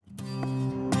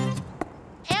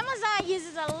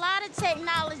uses a lot of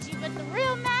technology, but the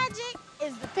real magic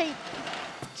is the people.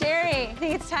 Jerry, I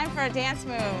think it's time for a dance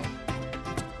move.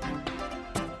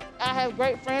 I have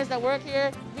great friends that work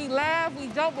here. We laugh, we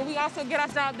joke, but we also get our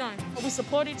job done. We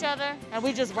support each other, and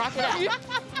we just rock it out.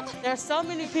 There's so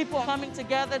many people coming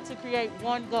together to create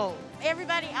one goal.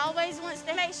 Everybody always wants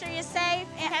to make sure you're safe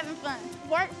and having fun.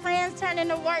 Work friends turn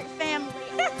into work family.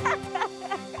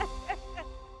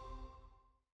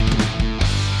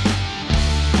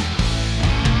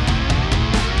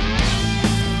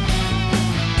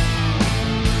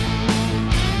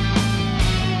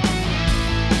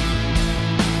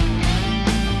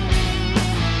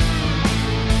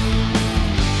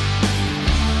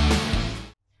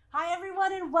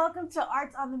 And welcome to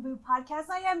Arts on the Move podcast.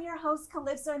 I am your host,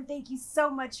 Calypso, and thank you so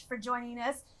much for joining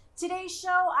us. Today's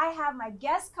show, I have my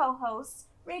guest co-host,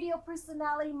 radio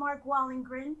personality Mark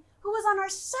Wallingren, who was on our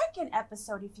second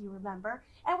episode, if you remember.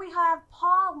 And we have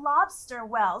Paul Lobster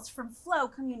Wells from Flow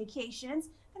Communications.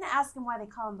 I'm going to ask him why they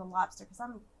call him the Lobster, because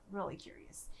I'm really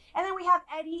curious. And then we have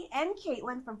Eddie and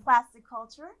Caitlin from Plastic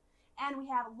Culture. And we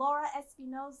have Laura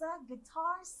Espinoza,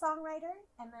 guitar, songwriter.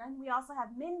 And then we also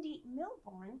have Mindy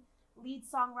Milborn, lead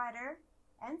songwriter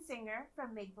and singer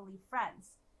from Make Believe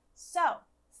Friends. So,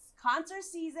 concert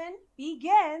season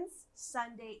begins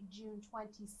Sunday, June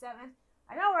 27th.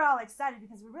 I know we're all excited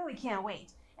because we really can't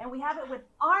wait. And we have it with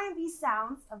R&B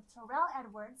sounds of Terrell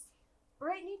Edwards,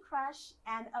 Brittany Crush,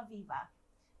 and Aviva.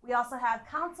 We also have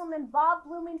Councilman Bob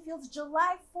Blumenfield's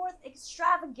July 4th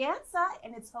extravaganza,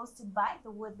 and it's hosted by the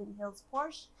Woodland Hills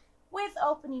Porsche, with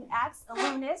opening acts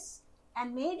Alunis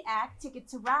and main act Ticket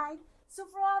to Ride. So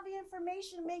for all the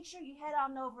information, make sure you head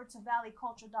on over to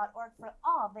valleyculture.org for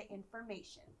all the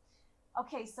information.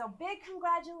 Okay, so big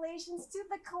congratulations to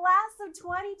the class of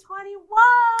 2021.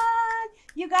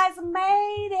 You guys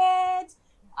made it.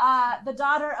 The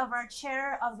daughter of our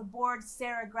chair of the board,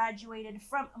 Sarah, graduated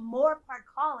from Moore Park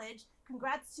College.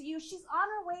 Congrats to you. She's on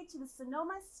her way to the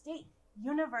Sonoma State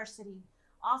University.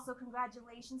 Also,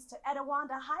 congratulations to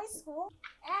Etiwanda High School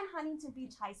and Huntington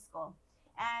Beach High School.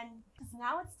 And because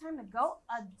now it's time to go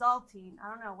adulting. I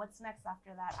don't know what's next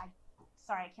after that.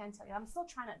 Sorry, I can't tell you. I'm still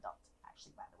trying to adult,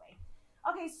 actually, by the way.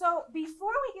 Okay, so before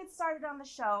we get started on the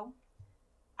show,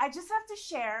 I just have to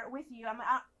share with you.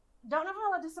 I don't know if I'm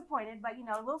a little disappointed, but a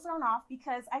little thrown off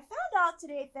because I found out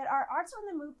today that our Arts on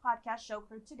the Move podcast show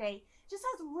crew today just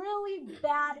has really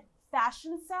bad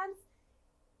fashion sense,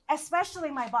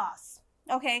 especially my boss.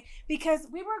 Okay, because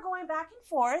we were going back and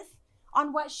forth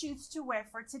on what shoes to wear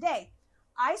for today.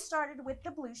 I started with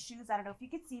the blue shoes. I don't know if you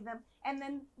could see them. And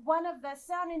then one of the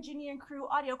sound engineering crew,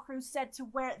 audio crew, said to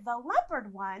wear the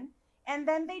leopard one. And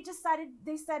then they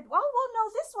said, well, no,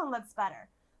 this one looks better.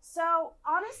 So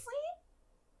honestly,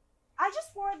 I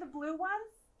just wore the blue one.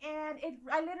 And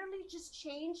I literally just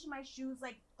changed my shoes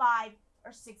like 5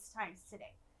 or 6 times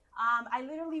today. I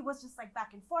literally was just like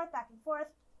back and forth.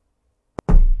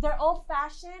 They're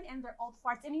old-fashioned and they're old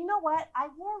farts. And you know what? I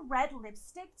wore red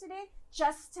lipstick today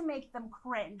just to make them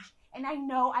cringe. And I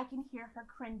know I can hear her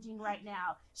cringing right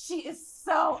now. She is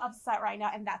so upset right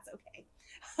now, and that's okay.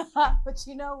 But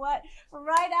you know what?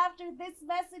 Right after this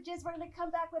messages, we're going to come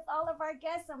back with all of our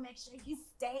guests, so make sure you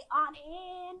stay on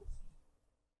in.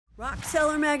 Rock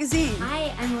Seller Magazine.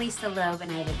 Hi, I'm Lisa Loeb, and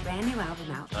I have a brand new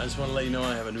album out. I just want to let you know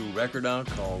I have a new record out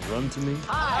called Run to Me.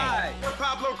 Hi, we're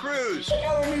Pablo Cruz. I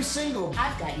got a new single.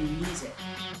 I've got new music.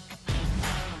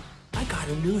 I got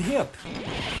a new hip.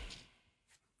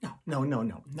 No,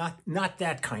 not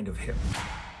that kind of hip.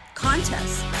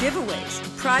 Contests, giveaways,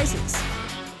 prizes.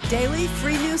 Daily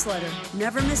free newsletter.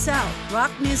 Never miss out.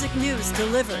 Rock music news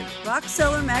delivered.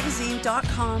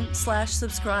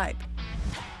 rocksellermagazine.com/subscribe.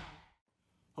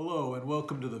 Hello and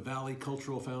welcome to the Valley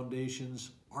Cultural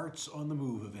Foundation's Arts on the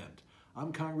Move event.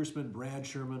 I'm Congressman Brad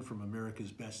Sherman from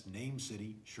America's best named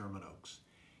city, Sherman Oaks.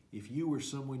 If you or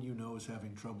someone you know is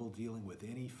having trouble dealing with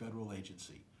any federal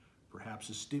agency, perhaps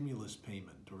a stimulus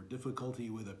payment or difficulty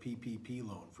with a PPP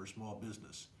loan for small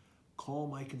business, call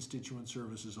my constituent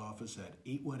services office at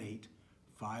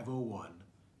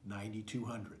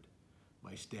 818-501-9200.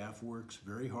 My staff works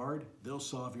very hard, they'll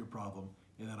solve your problem,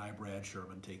 and then I, Brad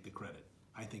Sherman, take the credit.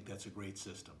 I think that's a great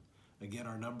system. Again,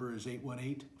 our number is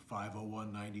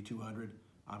 818-501-9200.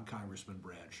 I'm Congressman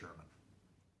Brad Sherman.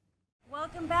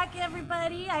 Welcome back,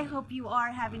 everybody. I hope you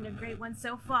are having a great one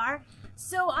so far.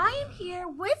 So I am here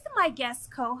with my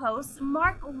guest co-host,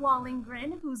 Mark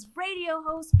Wallingren, who's radio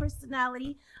host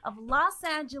personality of Los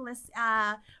Angeles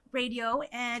radio.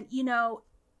 And,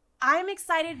 I'm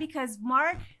excited because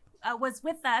Mark was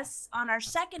with us on our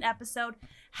second episode.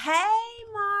 Hey,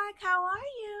 Mark, how are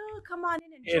you? Come on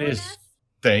in and join us.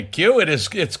 Thank you.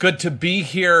 It's good to be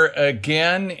here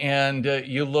again, and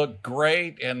you look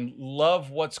great and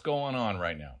love what's going on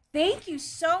right now. Thank you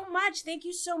so much. Thank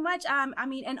you so much.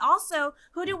 And also,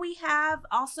 who do we have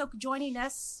also joining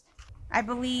us? I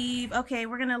believe, okay,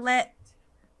 we're going to let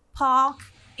Paul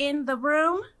in the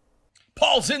room.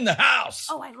 Paul's in the house.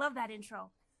 Oh, I love that intro.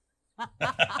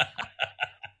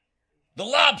 The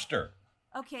lobster.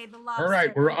 Okay, the lobster. All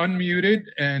right, we're unmuted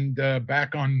and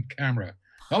back on camera.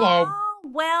 Hello. Paul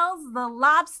Wells, the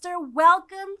lobster.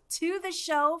 Welcome to the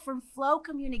show from Flow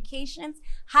Communications.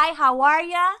 Hi, how are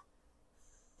ya?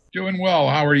 Doing well.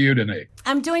 How are you today?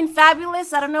 I'm doing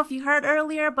fabulous. I don't know if you heard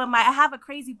earlier, but I have a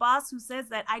crazy boss who says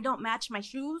that I don't match my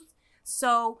shoes.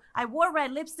 So I wore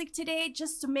red lipstick today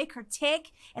just to make her tick,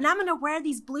 and I'm going to wear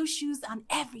these blue shoes on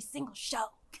every single show.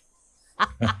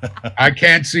 I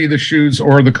can't see the shoes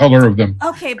or the color of them.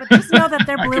 Okay, but just know that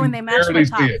they're blue and they match my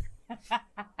top.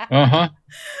 Uh-huh.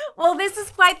 Well, this is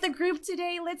quite the group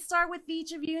today. Let's start with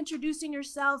each of you introducing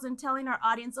yourselves and telling our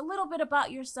audience a little bit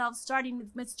about yourselves, starting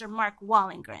with Mr. Mark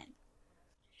Wallengren.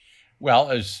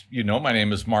 Well, as you know, my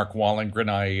name is Mark Wallengren.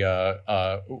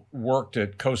 I worked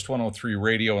at Coast 103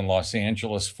 Radio in Los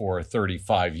Angeles for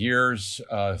 35 years,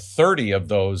 30 of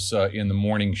those in the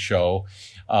morning show.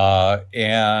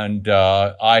 And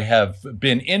I have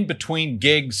been in between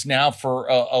gigs now for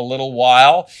a little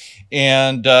while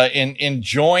and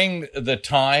enjoying the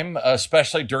time,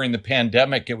 especially during the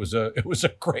pandemic. It was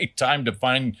a great time to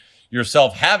find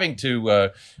yourself having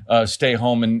to stay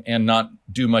home and not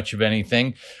do much of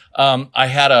anything. I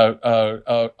had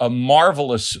a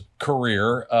marvelous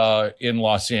career in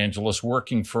Los Angeles,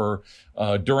 working for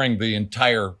during the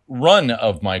entire run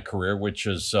of my career, which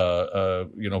is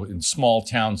in small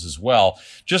towns as well.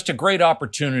 Just a great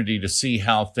opportunity to see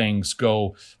how things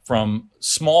go from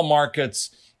small markets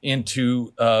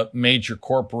into major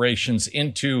corporations,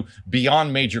 into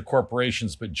beyond major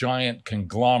corporations, but giant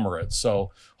conglomerates.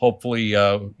 So hopefully,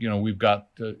 we've got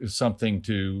something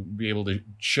to be able to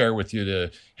share with you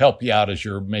to help you out as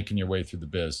you're making your way through the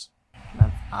biz.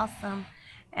 That's awesome.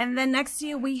 And then next to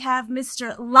you, we have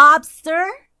Mr. Lobster.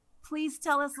 Please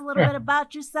tell us a little bit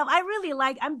about yourself.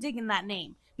 I'm digging that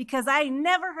name because I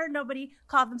never heard nobody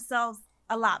call themselves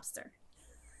a lobster.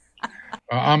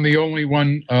 I'm the only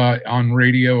one on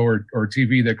radio or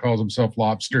TV that calls himself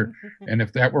Lobster. And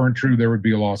if that weren't true, there would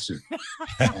be a lawsuit.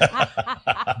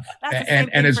 and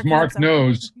as Mark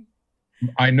knows,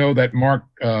 I know that Mark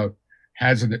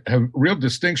has a real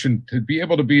distinction. To be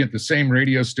able to be at the same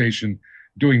radio station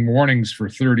doing mornings for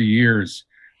 30 years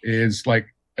is like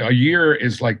a year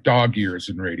is like dog years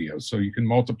in radio. So you can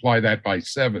multiply that by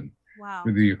 7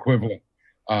 for the equivalent.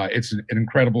 It's an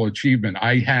incredible achievement.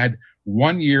 I had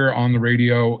 1 year on the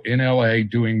radio in LA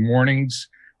doing mornings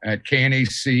at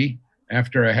KNAC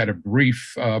after I had a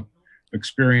brief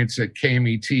experience at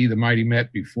KMET, the Mighty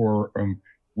Met, before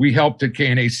we helped at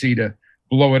KNAC to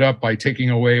blow it up by taking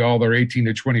away all their 18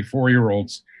 to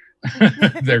 24-year-olds,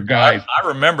 their guys. I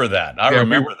remember that. I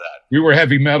remember that. We were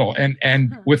heavy metal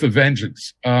and with a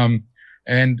vengeance.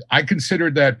 And I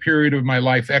considered that period of my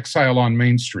life exile on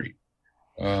Main Street.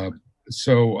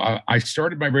 So I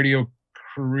started my radio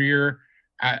career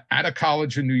at a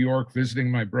college in New York, visiting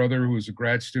my brother, who was a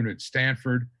grad student at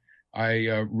Stanford.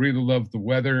 I really loved the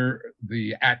weather,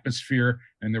 the atmosphere,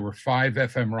 and there were 5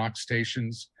 FM rock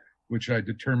stations, which I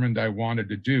determined I wanted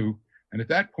to do. And at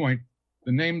that point,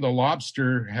 the name The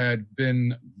Lobster had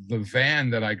been the van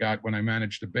that I got when I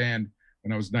managed a band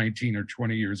when I was 19 or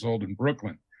 20 years old in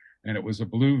Brooklyn. And it was a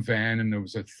blue van, and there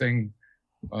was a thing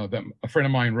that a friend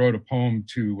of mine wrote a poem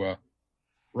to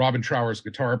Robin Trower's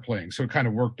guitar playing. So it kind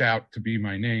of worked out to be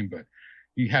my name, but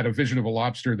he had a vision of a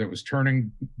lobster that was turning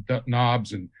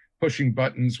knobs and pushing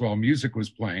buttons while music was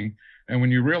playing. And when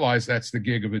you realize that's the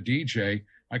gig of a DJ,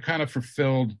 I kind of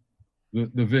fulfilled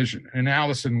the vision. In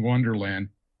Alice in Wonderland,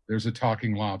 there's a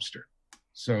talking lobster.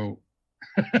 So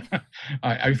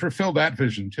I fulfilled that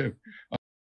vision too.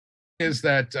 Is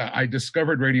that I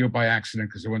discovered radio by accident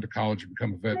because I went to college to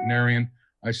become a veterinarian.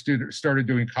 I started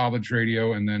doing college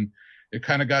radio, and then it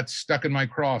kind of got stuck in my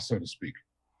craw, so to speak.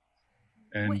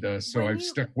 And so I've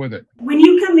stuck with it. When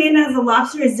you come in as a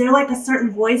lobster, is there like a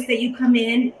certain voice that you come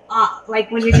in,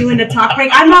 like when you're doing a talk break?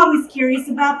 I'm always curious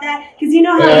about that because you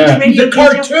know how the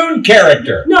cartoon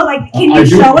character. No, like can you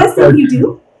show us if you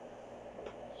do?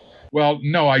 Well,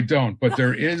 no, I don't. But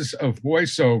there is a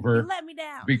voiceover Let me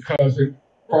down. because it's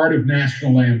part of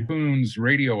National Lampoon's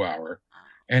Radio Hour,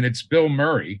 and it's Bill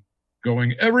Murray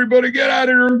going, "Everybody get out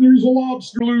of here! There's a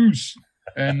lobster loose."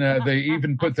 And they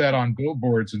even put that on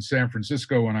billboards in San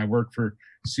Francisco when I worked for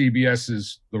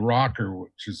CBS's The Rocker,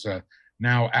 which is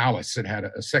now Alice. It had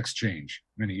a sex change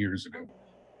many years ago.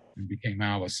 and became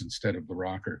Alice instead of the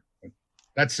rocker. But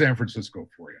that's San Francisco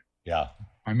for you. Yeah.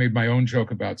 I made my own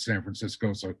joke about San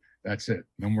Francisco, so that's it.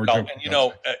 No more Well, jokes.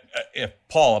 and if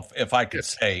Paul, if I could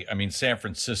say, I mean, San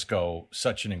Francisco,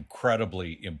 such an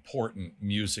incredibly important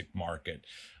music market.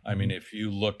 I mean, if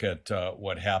you look at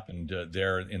what happened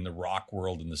there in the rock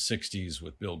world in the 60s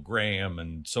with Bill Graham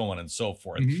and so on and so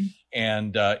forth.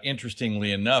 And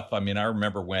interestingly enough, I mean, I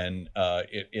remember when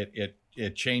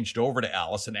it changed over to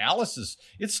Alice, and Alice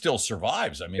it still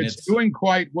survives. I mean, it's doing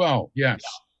quite well. Yes. Yeah.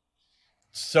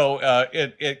 So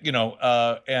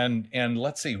and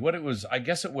let's see what it was. I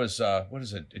guess it was what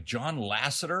is it? John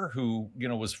Lasseter, who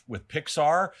was with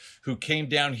Pixar, who came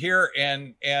down here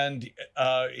and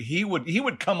he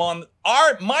would come on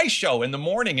my show in the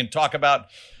morning and talk about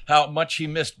how much he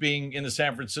missed being in the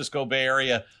San Francisco Bay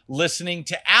Area listening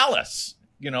to Alice.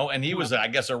 And he was, I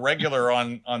guess, a regular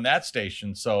on that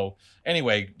station. So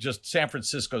anyway, just San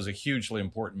Francisco is a hugely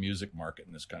important music market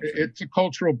in this country. It's a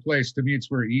cultural place. To me, it's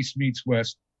where East meets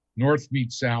West, North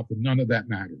meets South, and none of that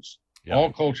matters. Yep.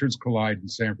 All cultures collide in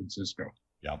San Francisco.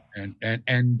 Yeah.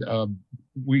 And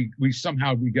we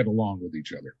somehow get along with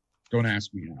each other. Don't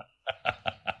ask me how.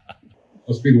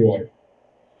 Must be the water.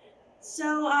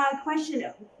 So,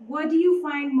 question: what do you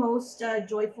find most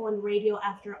joyful in radio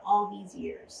after all these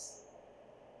years?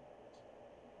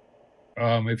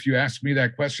 If you ask me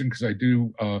that question, because I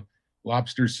do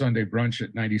Lobster Sunday brunch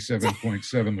at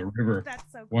 97.7 The River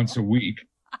once a week,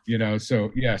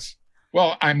 so yes.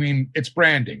 Well, I mean, it's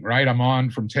branding, right? I'm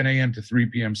on from 10 a.m. to 3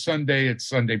 p.m. Sunday. It's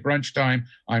Sunday brunch time.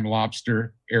 I'm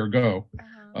Lobster, ergo.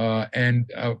 And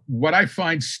what I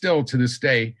find still to this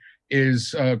day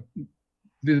is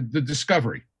the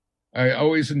discovery. I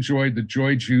always enjoyed the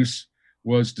joy juice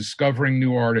was discovering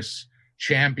new artists,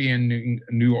 championing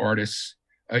new artists,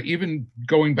 even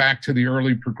going back to the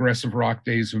early progressive rock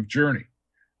days of Journey.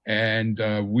 And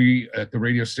we, at the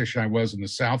radio station I was in the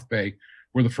South Bay,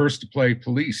 were the first to play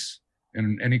Police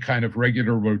in any kind of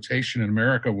regular rotation in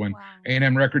America when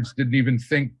A&M Records didn't even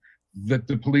think that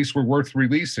the Police were worth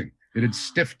releasing. It had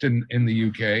stiffed in the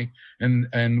UK.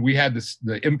 And we had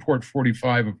the import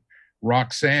 45 of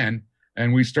Roxanne,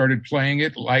 and we started playing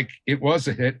it like it was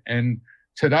a hit. And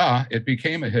ta-da, it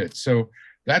became a hit. So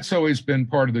that's always been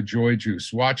part of the joy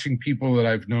juice, watching people that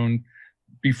I've known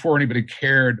before anybody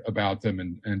cared about them.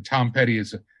 And Tom Petty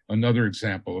is another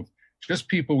example of just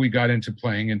people we got into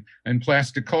playing. And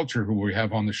Plastic Culture, who we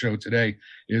have on the show today,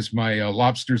 is my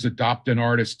Lobsters Adopt an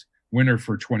Artist winner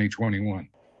for 2021.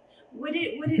 What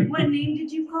name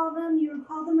did you call them? You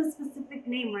called them a specific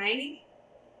name, right?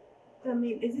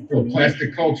 Is it the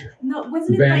Plastic Culture? No,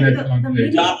 wasn't it like the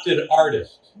Adopted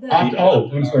Artist?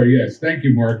 I'm sorry. Yes, thank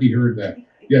you, Mark. He heard that.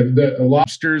 Yeah, the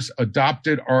Lobsters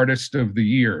Adopted Artist of the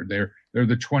Year. They're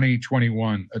the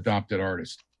 2021 Adopted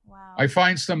Artist. Wow. I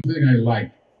find something I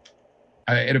like.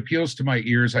 It appeals to my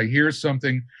ears. I hear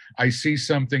something. I see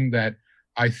something that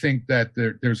I think that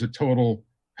there's a total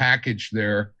package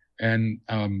there, and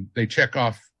they check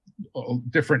off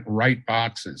different right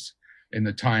boxes in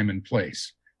the time and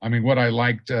place. I mean, what I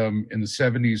liked in the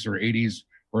 70s or 80s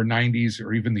or 90s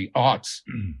or even the aughts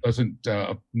doesn't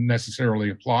necessarily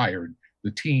apply, or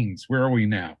the teens. Where are we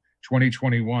now?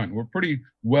 2021. We're pretty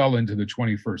well into the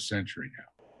 21st century now.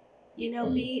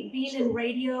 Being in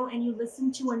radio and you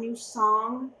listen to a new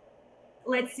song,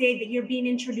 let's say that you're being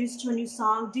introduced to a new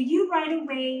song, do you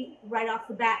right off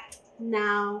the bat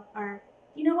now, or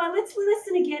you know what, let's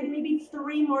listen again maybe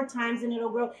 3 more times and it'll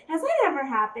grow? Has that ever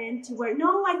happened to where,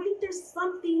 no, I think there's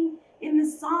something in the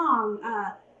song?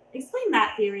 Explain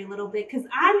that theory a little bit, because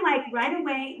I'm like right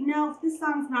away, no, this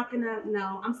song's not gonna,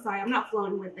 no, I'm sorry, I'm not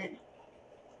flowing with it.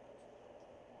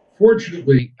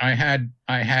 Fortunately, I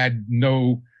had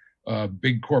no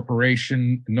big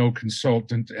corporation, no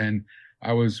consultant, and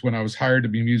when I was hired to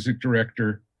be music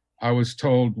director, I was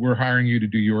told, we're hiring you to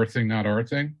do your thing, not our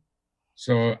thing.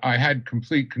 So I had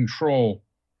complete control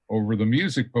over the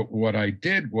music, but what I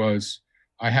did was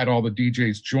I had all the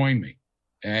DJs join me.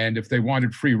 And if they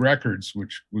wanted free records,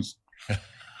 which was, an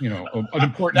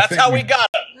important That's thing. That's how we got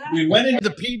it. We went into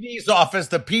the PD's office.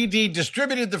 The PD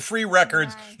distributed the free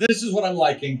records. This is what I'm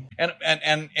liking. And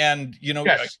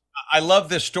yes. I love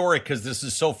this story because this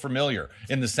is so familiar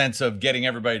in the sense of getting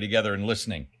everybody together and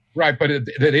listening. Right, but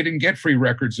they didn't get free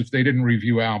records if they didn't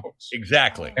review albums.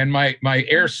 Exactly. And my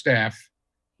air staff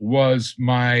was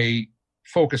my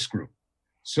focus group.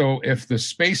 So if the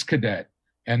Space Cadet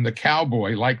and the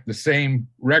Cowboy liked the same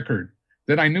record,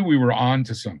 then I knew we were on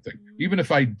to something, even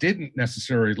if I didn't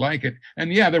necessarily like it.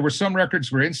 And yeah, there were some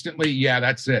records where instantly, yeah,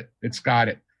 that's it. It's got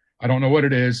it. I don't know what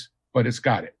it is, but it's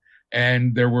got it.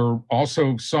 And there were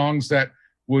also songs that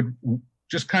would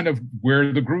just kind of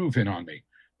wear the groove in on me.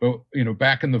 But,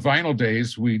 back in the vinyl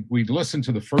days, we'd listen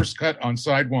to the first cut on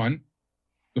side one,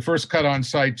 the first cut on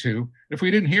side two. If we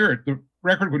didn't hear it, the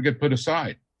record would get put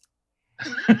aside.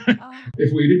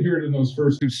 If we didn't hear it in those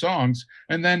first two songs,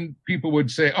 and then people would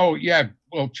say, "Oh yeah,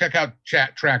 well check out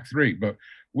track 3." But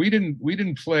we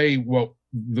didn't play what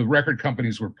the record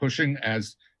companies were pushing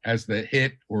as the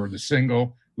hit or the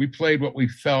single. We played what we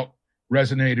felt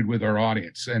resonated with our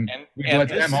audience, and we let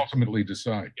them ultimately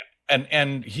decide.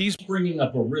 And he's bringing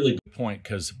up a really good point,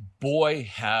 because boy,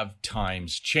 have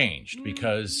times changed.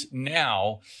 Because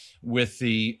now, with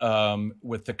the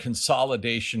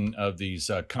consolidation of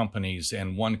these companies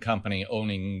and one company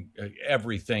owning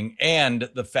everything, and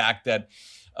the fact that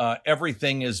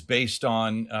everything is based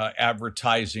on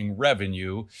advertising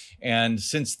revenue, and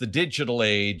since the digital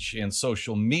age and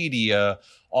social media,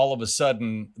 all of a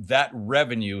sudden that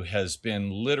revenue has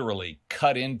been literally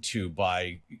cut into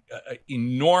by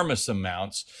enormous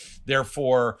amounts.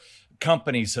 Therefore,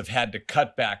 companies have had to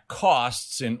cut back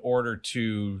costs in order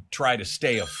to try to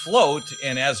stay afloat.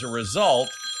 And as a result,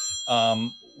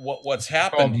 what's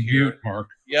happened here, mute, Mark.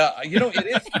 Yeah, it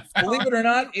is, believe it or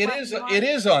not, it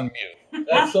is on mute.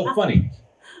 That's so funny.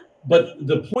 But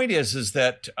the point is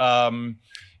that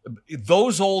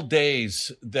those old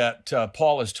days that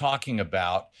Paul is talking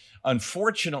about,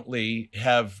 unfortunately,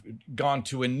 have gone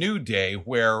to a new day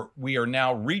where we are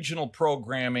now regional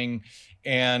programming,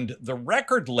 and the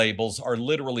record labels are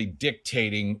literally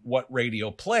dictating what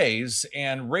radio plays,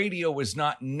 and radio is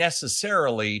not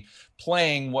necessarily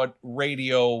playing what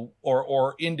radio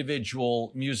or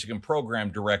individual music and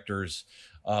program directors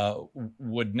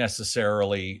would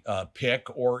necessarily pick,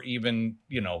 or even,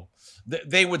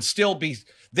 they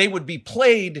would be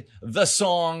played the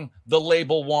song the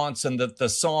label wants, and that the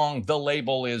song the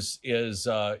label is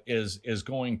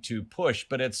going to push.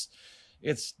 But it's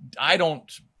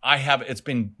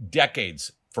been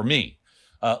decades for me,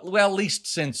 well, at least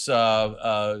since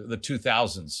the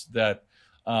 2000s,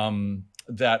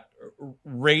 that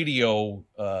radio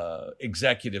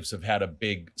executives have had a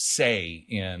big say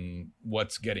in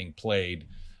what's getting played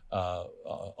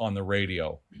on the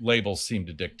radio. Labels seem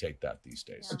to dictate that these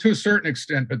days. To a certain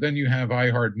extent, but then you have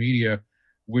iHeartMedia,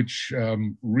 which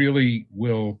really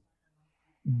will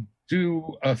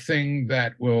do a thing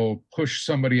that will push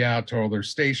somebody out to all their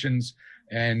stations,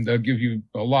 and they'll give you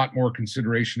a lot more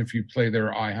consideration if you play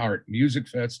their iHeart Music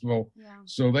Festival. Yeah.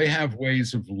 So they have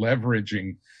ways of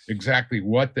leveraging exactly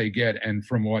what they get and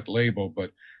from what label.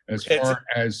 But as far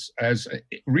as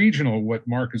regional, what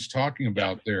Mark is talking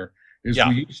about there is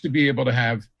we used to be able to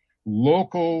have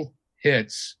local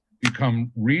hits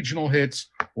become regional hits,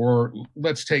 or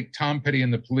let's take Tom Petty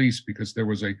and the Police, because there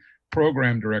was a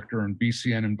program director on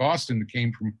BCN in Boston that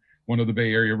came from one of the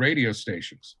Bay Area radio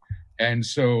stations. And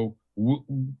so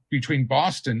between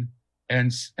Boston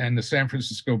and the San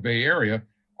Francisco Bay Area,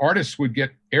 artists would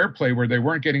get airplay where they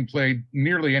weren't getting played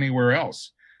nearly anywhere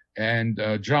else. And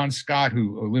John Scott,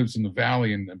 who lives in the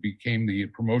Valley and became the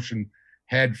promotion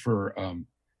head for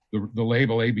the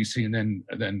label ABC, and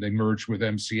then they merged with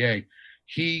MCA,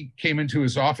 he came into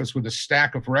his office with a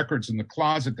stack of records in the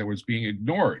closet that was being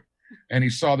ignored. And he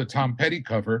saw the Tom Petty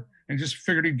cover and just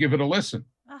figured he'd give it a listen.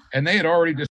 And they had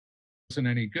already just wasn't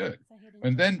any good.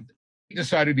 And then he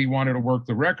decided he wanted to work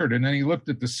the record. And then he looked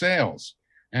at the sales,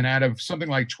 and out of something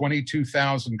like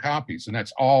 22,000 copies, and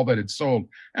that's all that had sold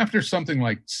after something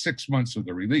like 6 months of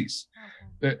the release.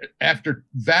 After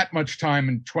that much time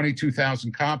and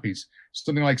 22,000 copies,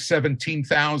 something like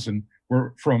 17,000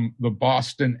 were from the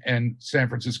Boston and San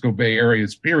Francisco Bay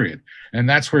Areas, period. And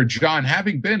that's where John,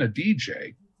 having been a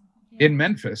DJ in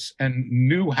Memphis and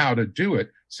knew how to do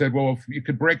it, said, well, if you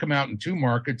could break them out in 2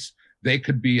 markets, they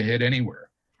could be a hit anywhere.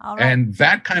 All right. And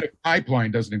that kind of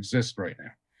pipeline doesn't exist right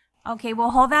now. Okay, well,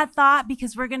 hold that thought,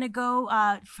 because we're going to go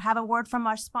have a word from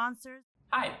our sponsors.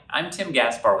 Hi, I'm Tim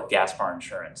Gaspar with Gaspar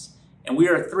Insurance, and we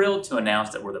are thrilled to announce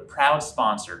that we're the proud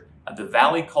sponsor of the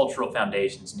Valley Cultural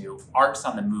Foundation's new Arts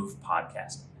on the Move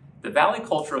podcast. The Valley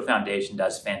Cultural Foundation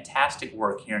does fantastic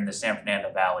work here in the San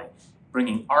Fernando Valley,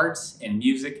 bringing arts and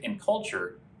music and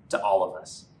culture to all of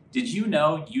us. Did you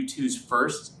know U2's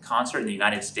first concert in the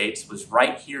United States was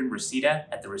right here in Reseda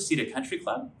at the Reseda Country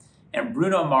Club? And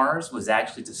Bruno Mars was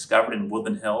actually discovered in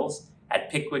Woodland Hills at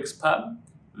Pickwick's Pub?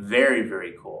 Very,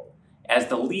 very cool. As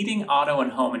the leading auto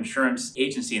and home insurance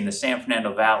agency in the San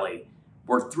Fernando Valley,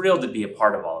 we're thrilled to be a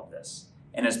part of all of this.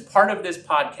 And as part of this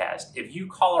podcast, if you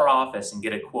call our office and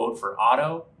get a quote for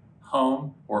auto,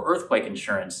 home, or earthquake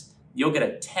insurance, you'll get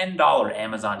a $10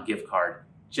 Amazon gift card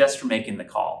just for making the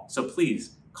call. So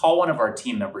please call one of our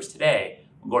team members today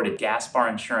or go to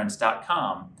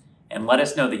gasparinsurance.com and let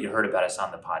us know that you heard about us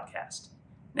on the podcast.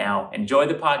 Now, enjoy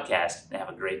the podcast and have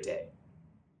a great day.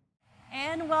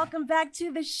 And welcome back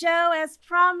to the show. As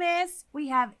promised, we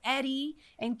have Eddie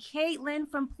and Caitlin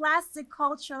from Plastic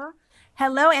Culture.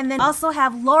 Hello. And then also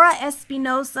have Laura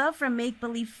Espinosa from Make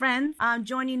Believe Friends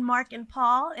joining Mark and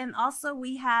Paul. And also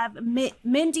we have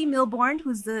Mindy Milbourne,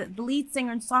 who's the lead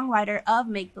singer and songwriter of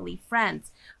Make Believe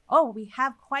Friends. Oh, we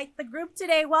have quite the group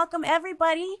today. Welcome,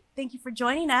 everybody. Thank you for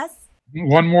joining us.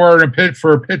 One more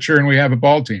for a pitcher, and we have a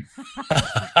ball team.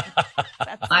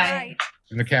 That's right.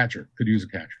 And a catcher. Could use a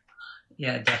catcher.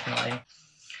 Yeah, definitely.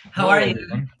 How are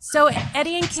you? So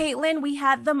Eddie and Caitlin, we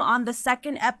had them on the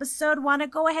second episode. Want to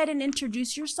go ahead and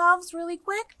introduce yourselves really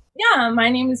quick? Yeah, my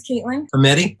name is Caitlin. I'm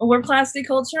Eddie. We're Plastic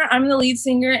Culture. I'm the lead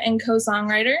singer and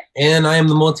co-songwriter. And I am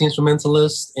the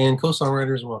multi-instrumentalist and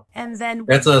co-songwriter as well. And then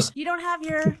that's us. You don't have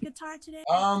your guitar today?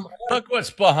 Look what's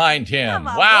behind him.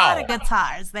 Wow. A Wow. lot of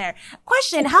guitars there.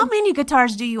 Question, how many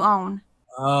guitars do you own?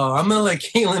 Oh, I'm going to let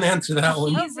Caitlin answer that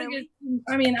one.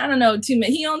 I mean, I don't know too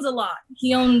many. He owns a lot.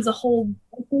 He owns a whole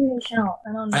account.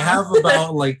 I don't know. I have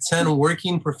about 10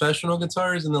 working professional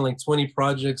guitars and then 20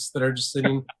 projects that are just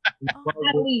sitting. At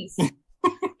least.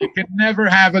 You can never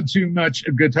have too much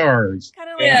guitars.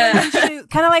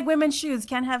 Kind of like women's shoes.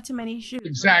 Can't have too many shoes.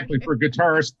 Exactly. Right? For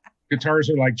guitarists, guitars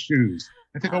are like shoes.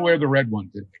 I think I'll wear the red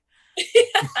one too.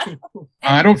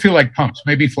 I don't feel like pumps,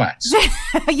 maybe flats.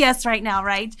 Yes, right now,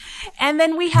 right? And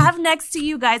then we have next to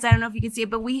you guys, I don't know if you can see it,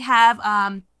 but we have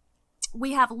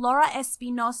Laura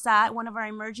Espinosa, one of our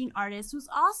emerging artists, who's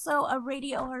also a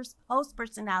radio host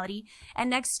personality. And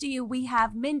next to you, we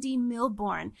have Mindy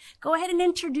Milbourne. Go ahead and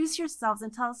introduce yourselves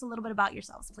and tell us a little bit about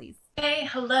yourselves, please. Hey,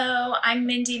 hello, I'm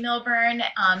Mindy Milbourne,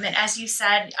 and as you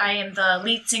said, I am the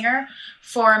lead singer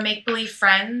for Make Believe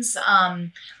Friends.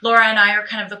 Laura and I are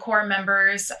kind of the core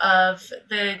members of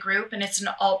the group, and it's an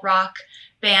alt-rock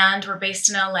band. We're based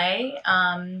in LA,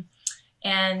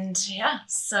 and yeah,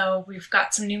 so we've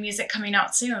got some new music coming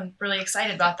out soon. Really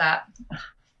excited about that.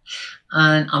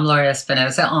 I'm Laura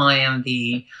Espinosa. I am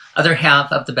the other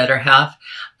half of the better half.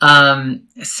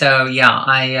 So yeah,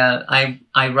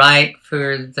 I write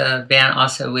for the band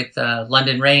also with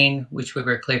London Rain, which we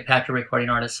were Cleopatra recording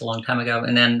artists a long time ago.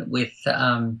 And then with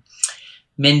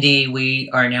Mindy, we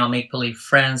are now Make Believe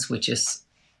Friends, which is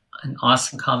an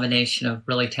awesome combination of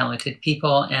really talented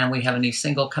people. And we have a new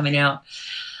single coming out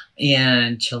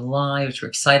in July, which we're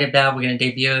excited about. We're going to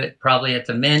debut it probably at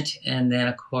the Mint, and then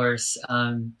of course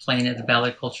playing at the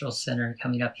Valley Cultural Center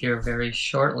coming up here very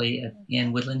shortly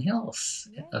in Woodland Hills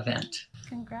event.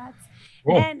 Congrats!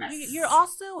 Cool. And you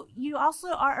also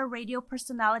are a radio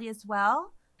personality as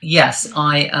well. Yes,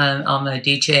 I'm a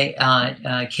DJ at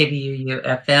KBUU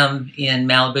FM in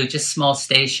Malibu, just a small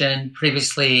station.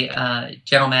 Previously,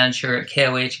 general manager at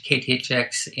KOH,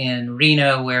 KTHX in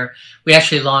Reno, where we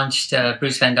actually launched,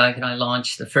 Bruce Van Dyke and I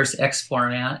launched the first X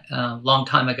format a long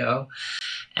time ago.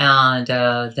 And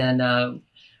then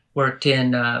worked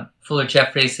in Fuller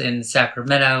Jeffries in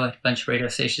Sacramento at a bunch of radio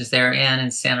stations there, and in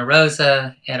Santa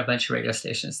Rosa at a bunch of radio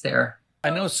stations there. I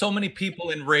know so many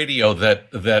people in radio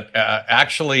that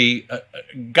actually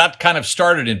got kind of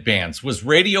started in bands. Was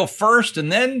radio first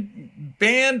and then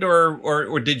band,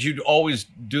 or did you always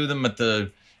do them at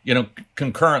the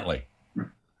concurrently?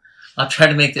 I'll try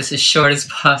to make this as short as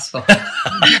possible.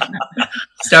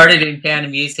 Started in band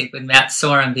and music with Matt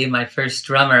Sorum being my first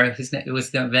drummer, who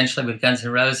was eventually with Guns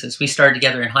N' Roses. We started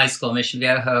together in high school in Mission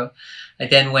Viejo. I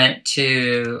then went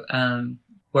to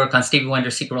work on Stevie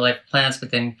Wonder's Secret Life of Plants, but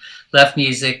then left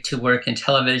music to work in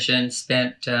television,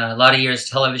 spent a lot of years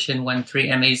television, won 3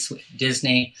 Emmys with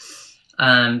Disney,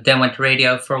 then went to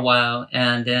radio for a while,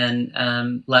 and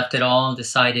then left it all and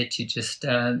decided to just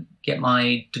get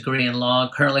my degree in law.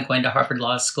 Currently going to Harvard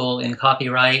Law School in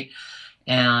copyright,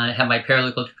 and have my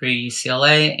paralegal degree at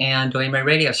UCLA, and doing my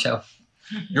radio show.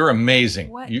 You're amazing.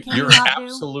 You're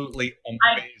absolutely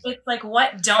amazing. It's like,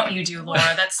 what don't you do, Laura?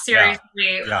 That's seriously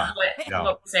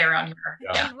what we say around here.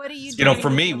 Yeah. What do you do? For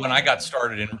me, when I got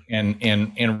started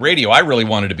in radio, I really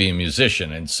wanted to be a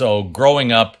musician. And so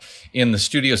growing up in the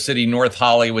Studio City, North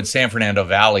Hollywood, San Fernando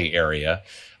Valley area,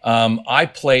 I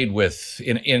played with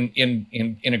in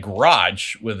a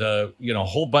garage with a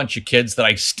whole bunch of kids that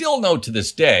I still know to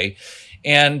this day.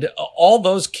 And all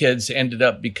those kids ended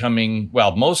up becoming,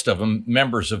 well, most of them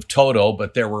members of Toto,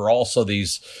 but there were also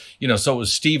these, so it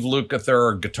was Steve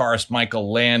Lukather, guitarist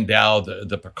Michael Landau,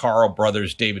 the Porcaro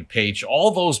brothers, David Page, all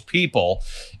those people.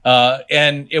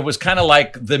 And it was kind of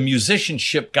like the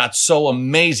musicianship got so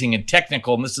amazing and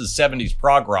technical, and this is 70s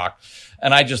prog rock,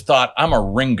 And I just thought, I'm a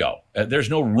Ringo. There's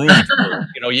no room for,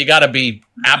 you got to be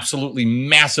absolutely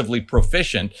massively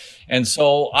proficient. And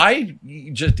so I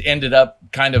just ended up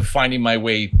kind of finding my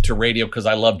way to radio because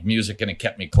I loved music and it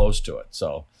kept me close to it.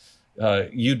 So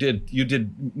you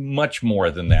did much more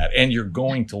than that. And you're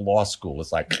going to law school.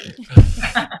 It's like...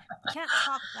 Can't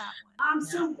top that one.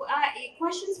 So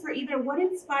questions for either: what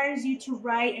inspires you to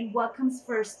write, and what comes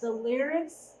first, the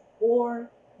lyrics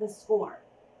or the score?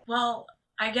 Well,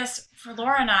 I guess for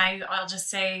Laura and I'll just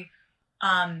say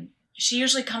she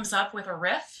usually comes up with a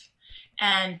riff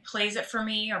and plays it for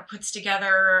me, or puts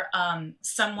together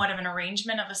somewhat of an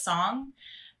arrangement of a song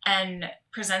and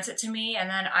presents it to me, and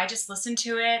then I just listen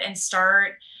to it and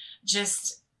start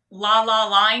just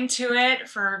lying to it,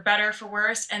 for better, for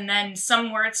worse, and then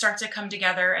some words start to come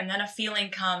together, and then a feeling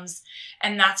comes,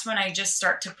 and that's when I just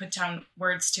start to put down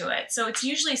words to it. So it's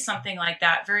usually something like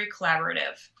that, very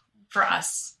collaborative for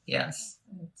us. Yes.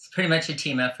 It's pretty much a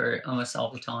team effort almost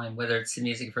all the time, whether it's the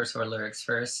music first or lyrics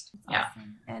first. Yeah.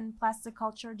 And Plastic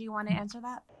Culture, do you want to answer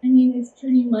that? I mean, it's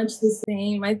pretty much the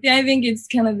same. I think it's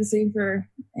kind of the same for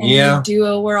any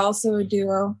duo. We're also a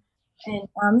duo. And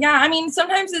I mean,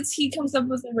 sometimes he comes up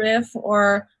with a riff,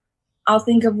 or I'll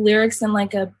think of lyrics and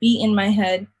like a beat in my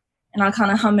head, and I'll kind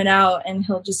of hum it out, and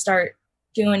he'll just start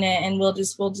doing it, and we'll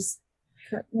just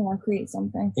create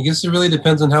something. I guess it really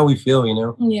depends on how we feel,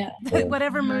 Yeah.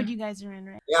 Whatever mood you guys are in,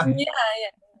 right? Yeah.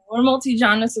 We're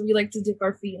multi-genre, so we like to dip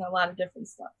our feet in a lot of different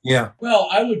stuff. Yeah. Well,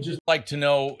 I would just like to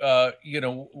know,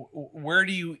 where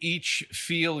do you each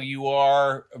feel you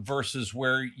are versus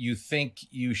where you think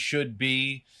you should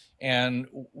be? And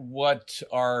what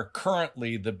are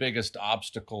currently the biggest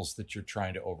obstacles that you're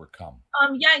trying to overcome?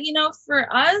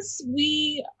 For us,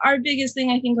 our biggest thing,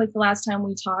 I think, like the last time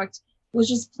we talked, was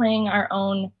just playing our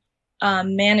own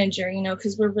manager,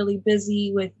 because we're really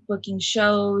busy with booking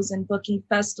shows and booking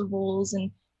festivals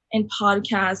and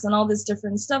podcasts and all this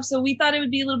different stuff. So we thought it would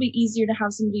be a little bit easier to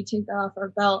have somebody take that off our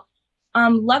belt.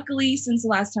 Luckily, since the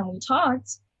last time we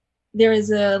talked, there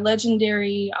is a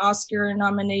legendary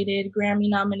Oscar-nominated,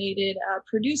 Grammy-nominated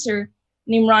producer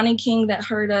named Ronnie King that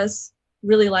heard us,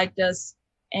 really liked us,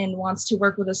 and wants to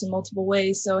work with us in multiple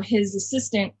ways. So his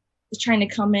assistant is trying to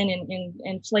come in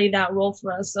and play that role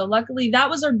for us. So luckily, that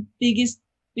was our biggest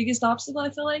obstacle, I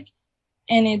feel like,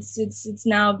 and it's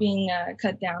now being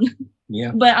cut down.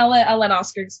 Yeah. But I'll let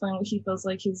Oscar explain what he feels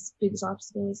like his biggest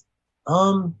obstacle is.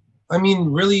 I mean,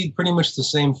 really, pretty much the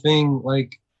same thing.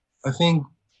 Like, I think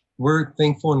we're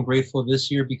thankful and grateful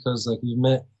this year because we've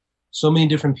met so many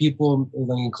different people,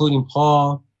 including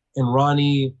Paul and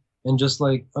Ronnie and just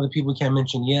other people we can't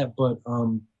mention yet. But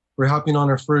we're hopping on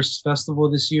our first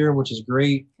festival this year, which is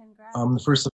great. The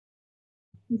first.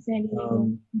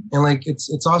 And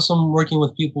it's awesome working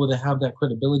with people that have that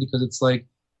credibility because it's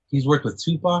he's worked with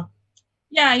Tupac.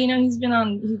 Yeah, he's been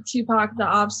on Tupac, The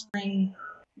Offspring,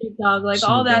 Big Dog,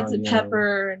 all that to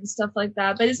Pepper and stuff like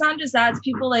that. But it's not just that; it's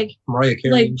people like Mariah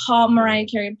Carey, Mariah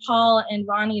Carey, Paul and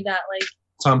Ronnie that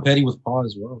Tom Petty with Paul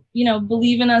as well.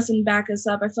 Believe in us and back us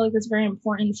up. I feel like that's very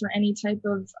important for any type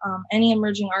of any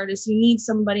emerging artist. You need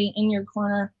somebody in your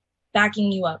corner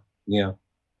backing you up. Yeah,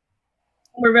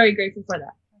 we're very grateful for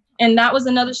that. And that was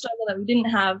another struggle that we didn't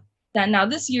have that now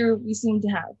this year we seem to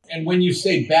have. And when you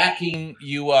say backing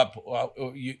you up,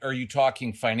 are you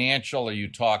talking financial? Are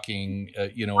you talking,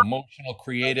 emotional,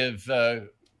 creative?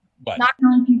 What? Not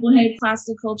telling people, hey,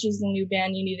 Plastic Culture is the new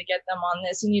band. You need to get them on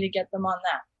this. You need to get them on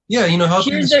that. Yeah,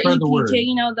 helping to spread the word.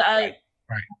 Right.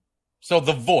 So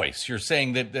the voice, you're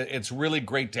saying that it's really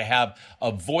great to have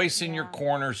a voice in your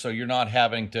corner so you're not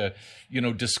having to,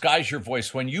 disguise your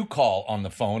voice when you call on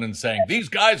the phone and saying, these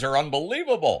guys are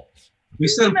unbelievable. We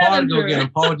sent Paul to go get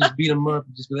him. Paul just beat him up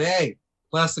and just go, hey,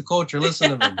 Plastic Culture,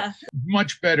 listen to them.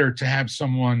 Much better to have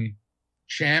someone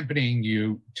championing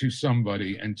you to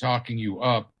somebody and talking you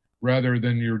up rather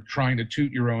than you're trying to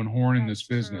toot your own horn in this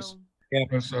business. Yeah.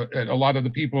 Because a lot of the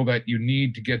people that you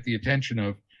need to get the attention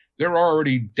of, they're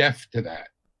already deaf to that.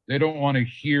 They don't want to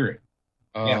hear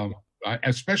it,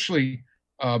 especially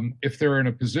if they're in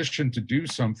a position to do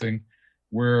something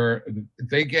where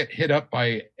they get hit up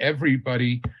by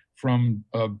everybody from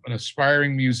an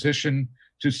aspiring musician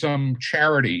to some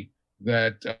charity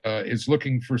that is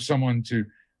looking for someone to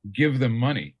give them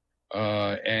money,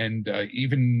 and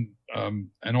even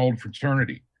an old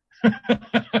fraternity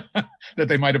that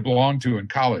they might have belonged to in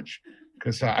college.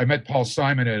 Because I met Paul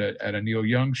Simon at a Neil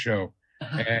Young show,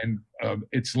 and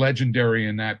it's legendary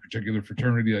in that particular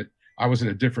fraternity that I was at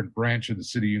a different branch of the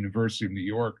City University of New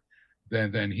York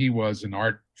than he was, and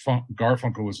Art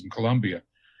Garfunkel was in Columbia.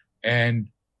 And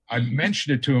I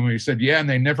mentioned it to him, and he said, yeah, and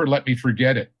they never let me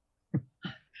forget it.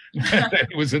 that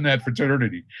he was in that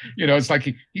fraternity. It's like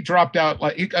he dropped out.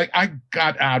 Like I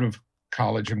got out of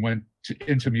college and went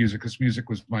into music because music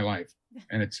was my life,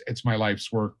 and it's my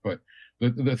life's work. But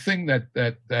the thing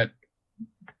that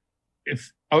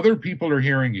if other people are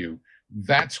hearing you,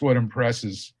 that's what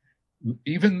impresses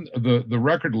even the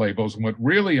record labels, and what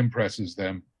really impresses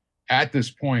them at this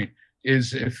point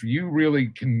is if you really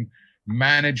can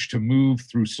manage to move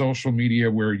through social media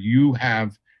where you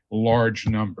have large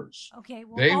numbers. Okay,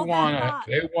 well, they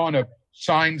want to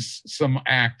sign some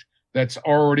act that's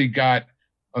already got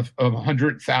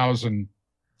 100,000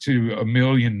 to 1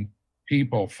 million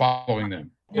people following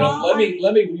them. Let me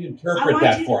reinterpret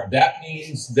that for him. That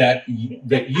means that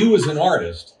you as an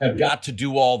artist have got to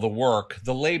do all the work.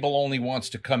 The label only wants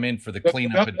to come in for the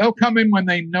cleanup. They'll come in when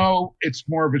they know it's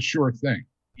more of a sure thing.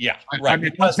 Yeah, right. I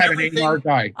mean, once had an A&R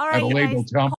guy at a label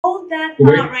tell me. Hold that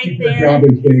thought right there.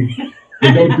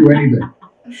 They don't do anything.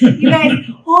 You guys,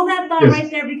 hold that thought Yes.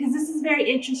 right there, because this is very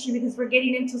interesting, because we're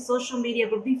getting into social media.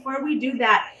 But before we do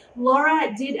that,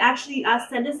 Laura did actually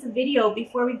send us a video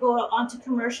before we go on to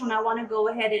commercial, and I want to go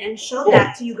ahead and show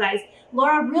that to you guys.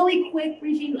 Laura, really quick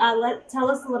briefing, tell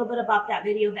us a little bit about that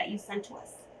video that you sent to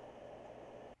us.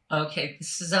 Okay,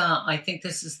 this is I think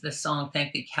this is the song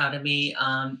 "Thank the Academy."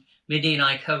 Mindy and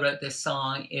I co-wrote this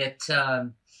song. It's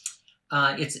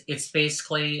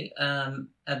basically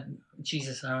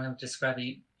Jesus, I don't have to describe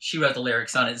it. She wrote the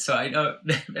lyrics on it, so I know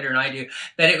better than I do.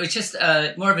 But it was just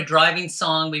more of a driving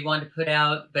song we wanted to put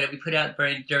out, but we put out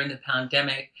during the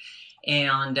pandemic.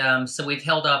 And so we've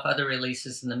held off other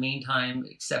releases in the meantime,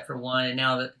 except for one. And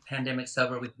now that the pandemic's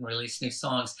over, we can release new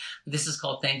songs. This is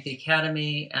called Thank the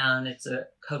Academy, and it's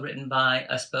co-written by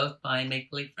us both by Make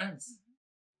Believe Friends.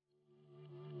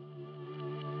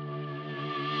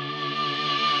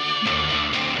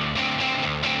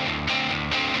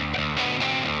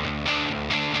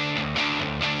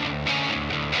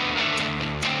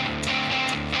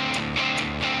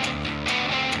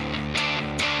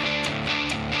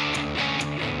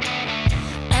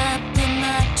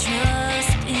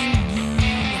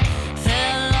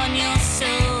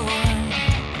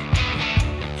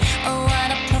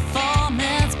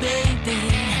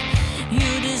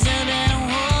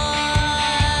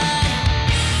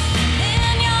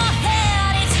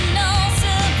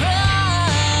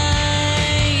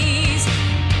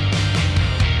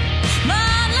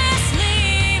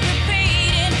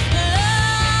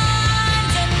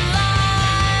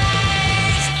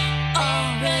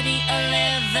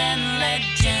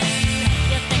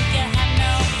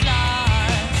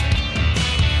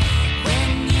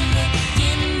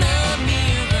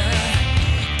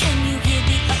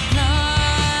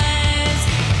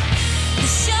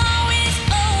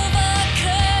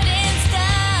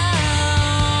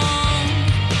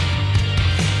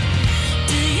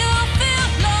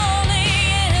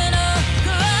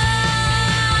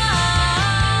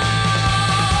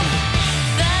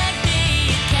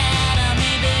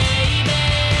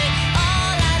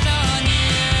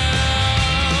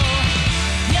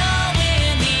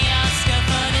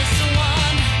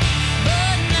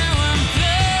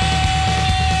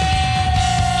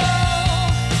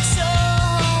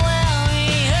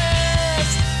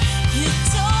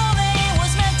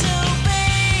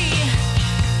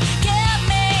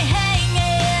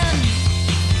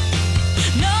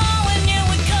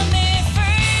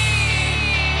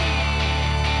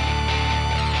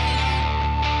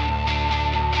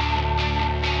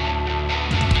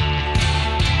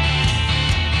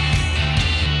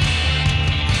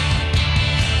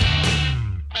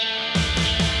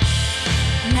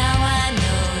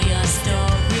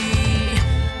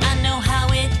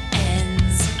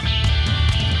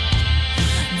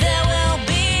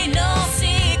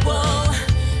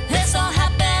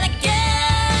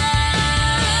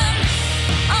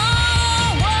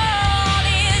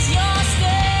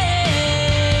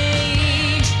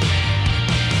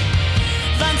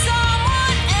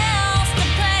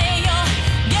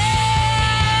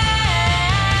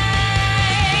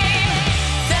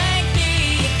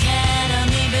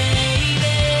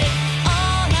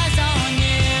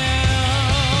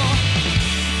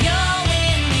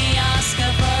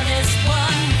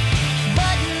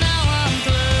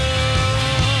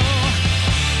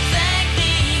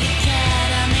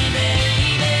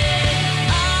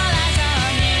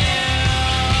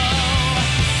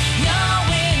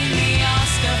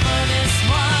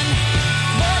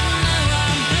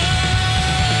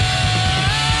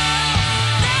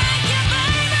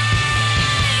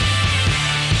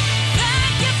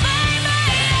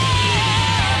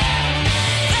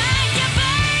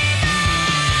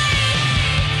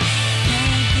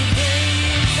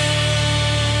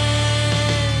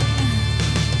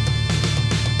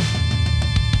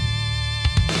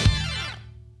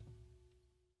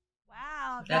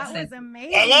 That was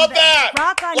amazing. I love that.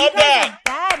 Rock on. Love You guys that.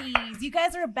 are baddies. You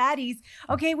guys are baddies.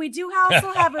 Okay, we do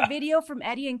also have a video from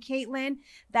Eddie and Caitlin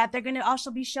that they're going to also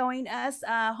be showing us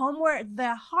home where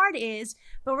the heart is.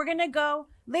 But we're going to go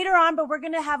later on, but we're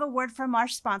going to have a word from our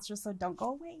sponsor, so don't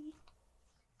go away.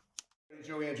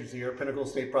 Joe Andrews here, Pinnacle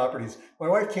Estate Properties. My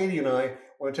wife Katie and I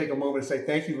want to take a moment to say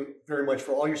thank you very much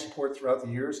for all your support throughout the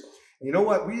years. And you know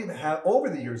what? We have, over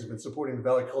the years, have been supporting the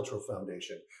Valley Cultural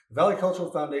Foundation. The Valley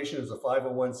Cultural Foundation is a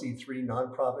 501c3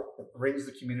 nonprofit that brings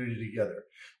the community together.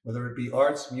 Whether it be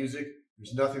arts, music,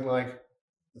 there's nothing like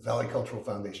the Valley Cultural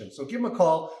Foundation. So give them a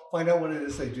call, find out what it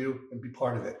is they do, and be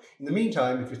part of it. In the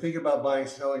meantime, if you're thinking about buying,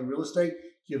 selling real estate,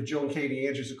 give Joe and Katie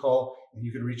Andrews a call, and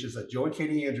you can reach us at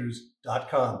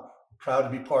joeandkatieandrews.com. Proud to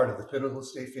be part of the Pinnacle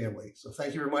Estate family. So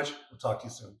thank you very much. We'll talk to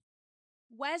you soon.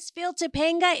 Westfield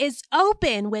Topanga is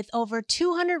open with over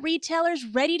 200 retailers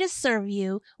ready to serve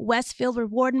you. Westfield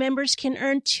Reward members can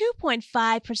earn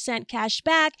 2.5% cash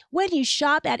back when you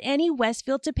shop at any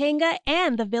Westfield Topanga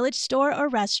and the Village store or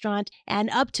restaurant, and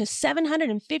up to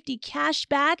 $750 cash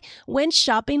back when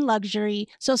shopping luxury.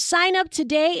 So sign up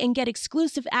today and get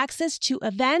exclusive access to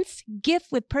events,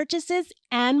 gift with purchases,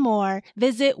 and more.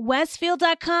 Visit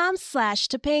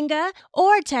westfield.com/Topanga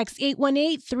or text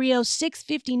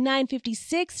 818-306-5956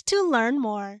 to learn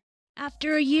more.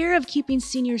 After a year of keeping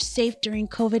seniors safe during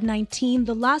COVID-19,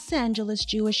 the Los Angeles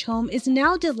Jewish Home is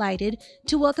now delighted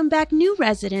to welcome back new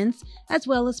residents as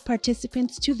well as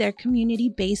participants to their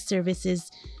community-based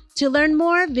services. To learn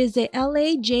more, visit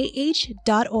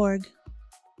lajh.org.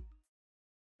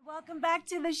 Welcome back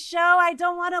to the show. I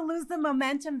don't want to lose the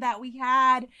momentum that we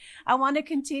had. I want to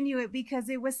continue it because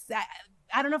it was,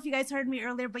 I don't know if you guys heard me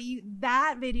earlier, but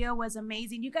that video was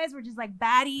amazing. You guys were just like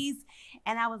baddies,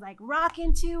 and I was like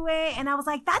rocking to it, and I was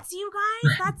like, that's you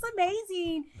guys? That's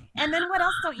amazing. And then what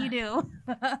else don't you do?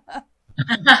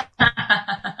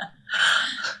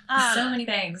 So many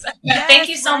things. Yes, Thank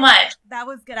you so much. That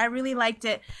was good. I really liked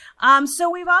it. So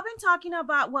we've all been talking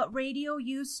about what radio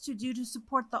used to do to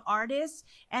support the artists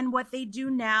and what they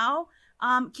do now.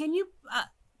 Can you,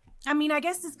 I mean, I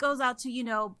guess this goes out to, you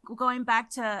know, going back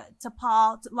to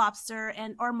Paul Lobster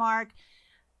or Mark.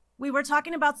 We were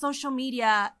talking about social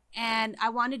media, and I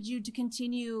wanted you to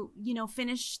continue, you know,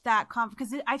 finish that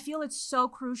because I feel it's so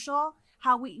crucial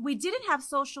how we didn't have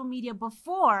social media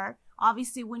before,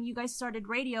 obviously, when you guys started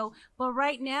radio, but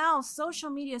right now social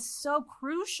media is so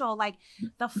crucial, like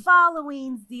the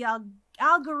followings, the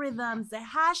algorithms, the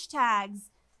hashtags.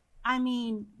 I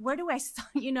mean, where do I start?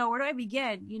 You know, where do I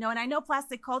begin? You know, and I know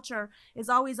Plastic Culture is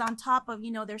always on top of, you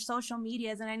know, their social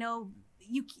medias, and I know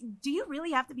do you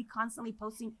really have to be constantly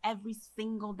posting every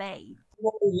single day?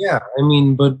 Well, yeah, I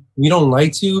mean, but we don't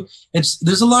like to.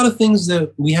 There's a lot of things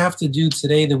that we have to do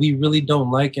today that we really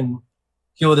don't like and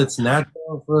feel that's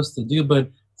natural for us to do. But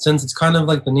since it's kind of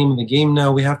like the name of the game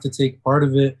now, we have to take part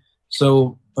of it.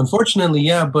 So unfortunately,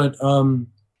 yeah, but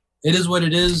it is what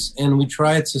it is, and we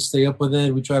try to stay up with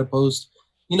it. We try to post,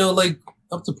 you know, like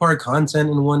up to par content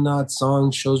and whatnot,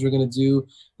 songs, shows we're going to do,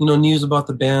 you know, news about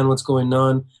the band, what's going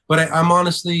on. But I'm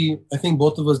honestly, I think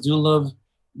both of us do love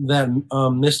that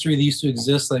mystery that used to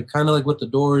exist, like kind of like with the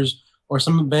Doors or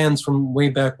some bands from way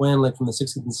back when, like from the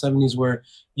 60s and 70s, where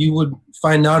you would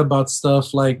find out about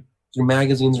stuff like through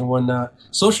magazines or whatnot.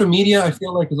 Social media, I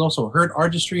feel like, has also hurt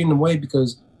artistry in a way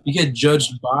because you get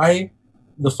judged by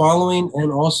the following and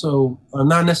also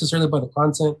not necessarily by the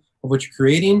content of what you're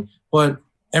creating, but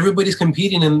everybody's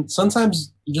competing, and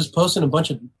sometimes you're just posting a bunch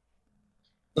of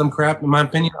some crap, in my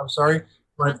opinion. I'm sorry,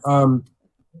 but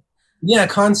yeah,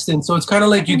 constant. So it's kind of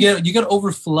like you get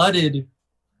over flooded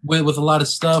with a lot of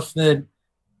stuff that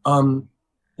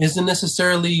isn't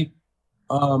necessarily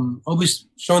always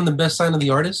showing the best side of the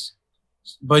artist,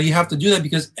 but you have to do that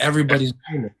because everybody's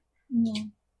doing it. Yeah.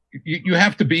 You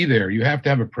have to be there. You have to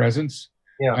have a presence.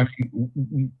 Yeah. I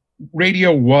mean,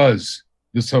 radio was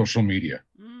the social media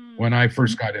when I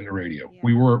first got into radio. Yeah.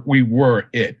 We were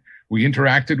it. We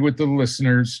interacted with the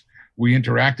listeners. We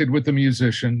interacted with the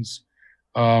musicians.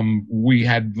 We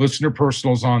had listener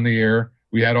personals on the air.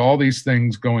 We had all these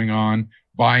things going on,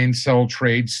 buy and sell,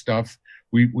 trade stuff.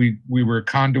 We were a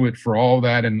conduit for all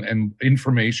that and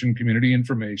information, community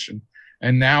information.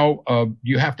 And now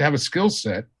you have to have a skill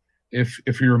set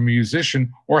if you're a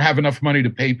musician, or have enough money to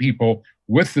pay people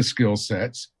with the skill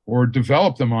sets or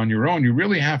develop them on your own. You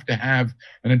really have to have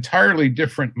an entirely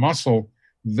different muscle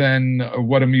than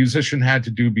what a musician had to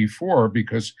do before,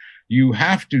 because you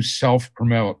have to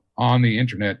self-promote on the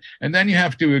internet, and then you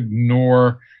have to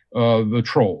ignore the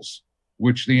trolls,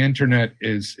 which the internet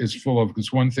is full of.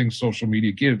 Because one thing social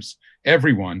media gives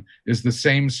everyone is the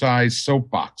same size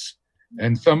soapbox.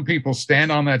 And some people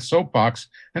stand on that soapbox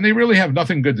and they really have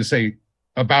nothing good to say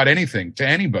about anything to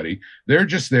anybody. They're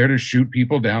just there to shoot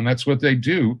people down. That's what they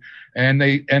do. And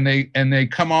they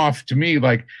come off to me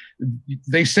like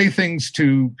they say things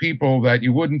to people that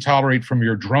you wouldn't tolerate from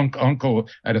your drunk uncle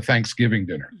at a Thanksgiving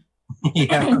dinner.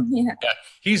 Yeah.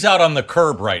 He's out on the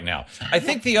curb right now. I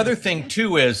think the other thing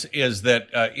too is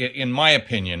that in my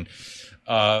opinion,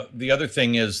 the other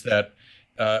thing is that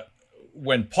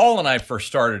when Paul and I first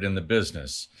started in the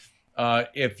business,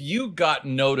 if you got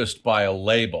noticed by a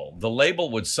label, the label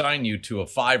would sign you to a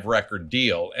 5-record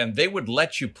deal, and they would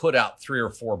let you put out 3 or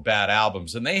 4 bad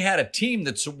albums. And they had a team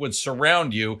that would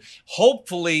surround you.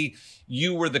 Hopefully,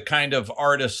 you were the kind of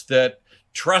artist that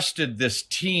trusted this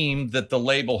team that the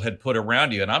label had put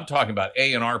around you. And I'm talking about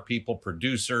A&R people,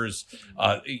 producers,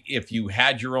 if you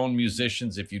had your own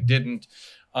musicians, if you didn't.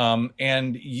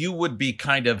 And you would be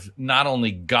kind of not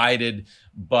only guided,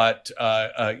 but,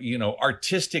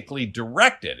 artistically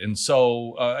directed. And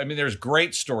so, there's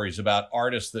great stories about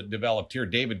artists that developed here.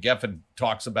 David Geffen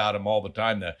talks about him all the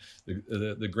time,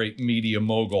 the great media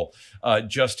mogul,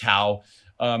 just how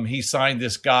he signed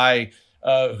this guy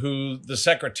who the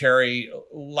secretary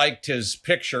liked his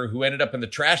picture, who ended up in the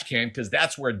trash can because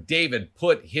that's where David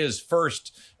put his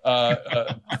first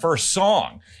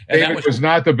song. And David that was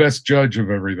not the best judge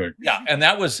of everything. Yeah, and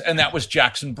that was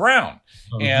Jackson Browne.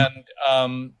 And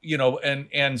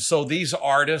and so these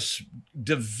artists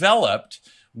developed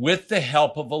with the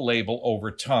help of a label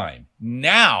over time.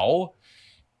 Now,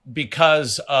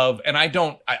 because of, and I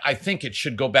think it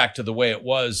should go back to the way it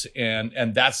was,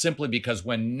 and that's simply because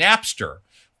when Napster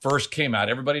first came out,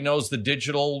 everybody knows the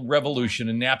digital revolution,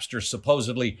 and Napster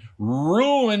supposedly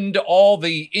ruined all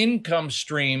the income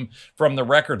stream from the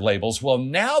record labels. Well,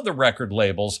 now the record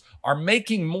labels are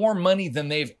making more money than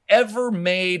they've ever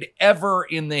made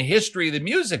in the history of the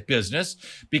music business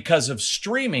because of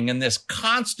streaming and this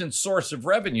constant source of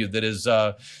revenue that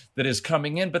is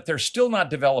coming in, but they're still not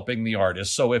developing the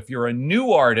artist. So if you're a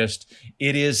new artist,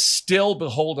 it is still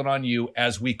beholden on you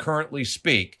as we currently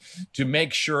speak to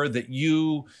make sure that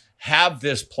you have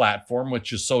this platform,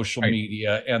 which is social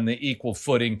media and the equal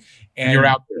footing, and you're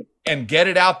out there and get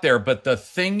it out there. But the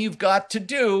thing you've got to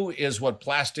do is what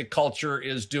Plastic Culture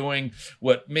is doing,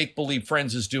 what Make Believe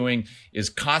Friends is doing, is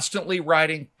constantly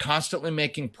writing, constantly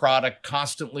making product,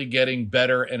 constantly getting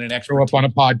better and an expertise. Show up on a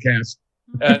podcast.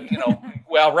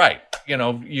 Well, right.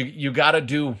 You got to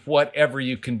do whatever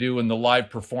you can do, and the live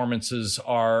performances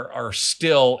are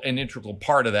still an integral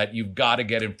part of that. You've got to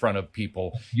get in front of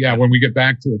people. Yeah, when we get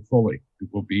back to it fully, it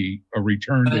will be a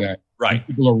return to that. Right. And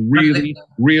people are really,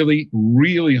 really,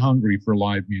 really hungry for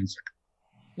live music.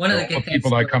 One of the good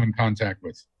people I come in contact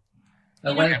with.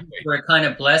 One of the things we're kind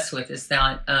of blessed with is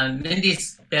that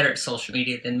Mindy's better at social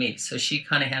media than me. So she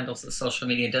kind of handles the social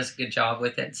media and does a good job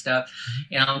with it and stuff.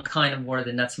 And I'm kind of more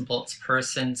the nuts and bolts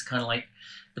person. It's kind of like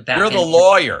the back You're end. the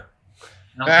lawyer.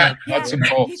 Nuts and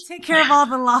bolts. You take care of all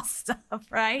the law stuff,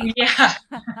 right? Yeah.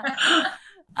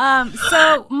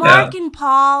 So Mark and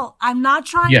Paul, I'm not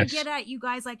trying Yes. to get at you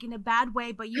guys like in a bad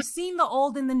way, but you've seen the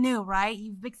old and the new, right?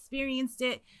 You've experienced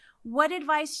it. What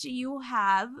advice do you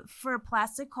have for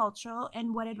Plastic Cultural,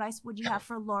 and what advice would you have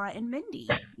for Laura and Mindy,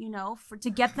 to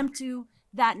get them to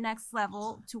that next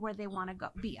level to where they want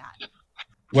to be at?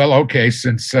 Well, okay,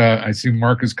 since I see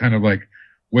Mark is kind of like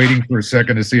waiting for a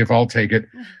second to see if I'll take it.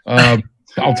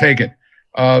 I'll take it.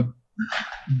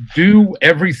 Do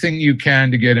everything you can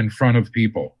to get in front of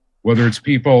people, whether it's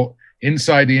people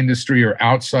inside the industry or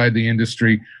outside the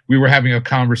industry. We were having a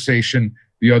conversation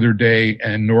the other day,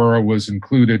 and Nora was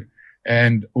included.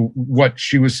 And what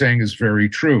she was saying is very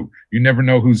true. You never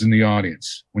know who's in the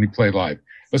audience when you play live,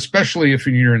 especially if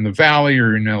you're in the Valley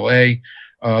or in LA.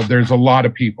 There's a lot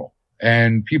of people,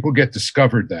 and people get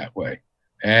discovered that way.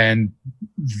 And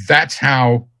that's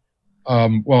how,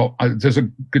 there's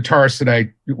a guitarist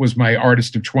that was my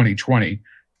artist of 2020,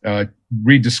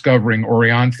 rediscovering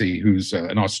Orianthi, who's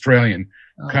an Australian,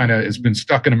 kind of has been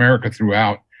stuck in America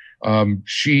throughout.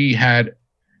 She had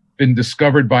been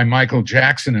discovered by Michael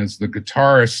Jackson as the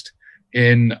guitarist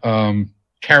in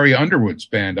Carrie Underwood's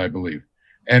band, I believe.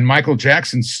 And Michael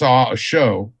Jackson saw a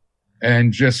show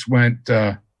and just went,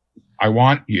 I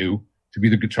want you to be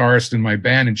the guitarist in my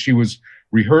band. And she was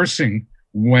rehearsing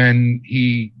when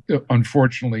he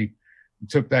unfortunately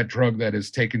took that drug that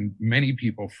has taken many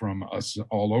people from us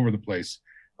all over the place,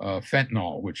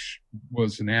 fentanyl, which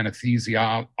was an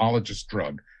anesthesiologist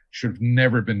drug, should have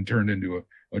never been turned into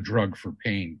a drug for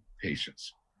pain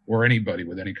patients or anybody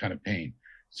with any kind of pain.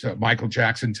 So Michael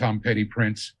Jackson, Tom Petty,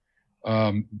 Prince,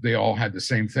 they all had the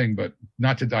same thing. But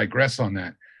not to digress on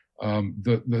that,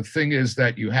 the thing is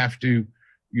that you have to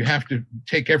you have to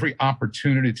take every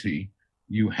opportunity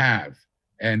you have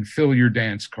and fill your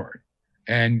dance card.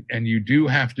 And you do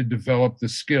have to develop the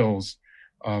skills,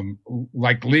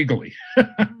 like legally.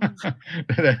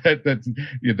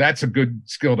 That's a good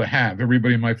skill to have.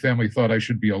 Everybody in my family thought I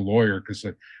should be a lawyer because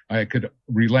I could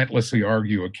relentlessly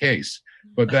argue a case.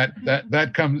 But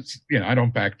that comes, I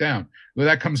don't back down. But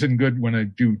that comes in good when I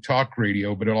do talk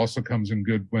radio, but it also comes in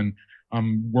good when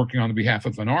I'm working on behalf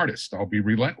of an artist. I'll be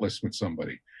relentless with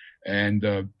somebody. And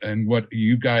what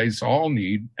you guys all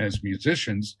need as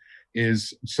musicians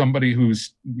is somebody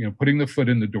who's putting the foot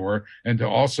in the door, and to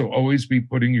also always be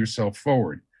putting yourself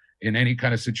forward in any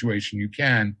kind of situation you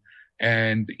can.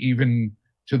 And even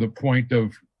to the point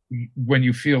of when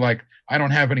you feel like I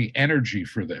don't have any energy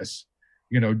for this,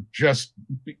 just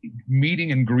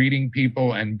meeting and greeting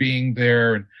people and being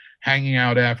there and hanging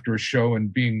out after a show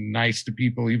and being nice to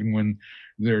people, even when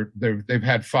they've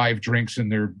had 5 drinks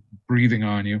and they're breathing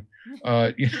on you.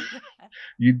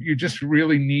 You just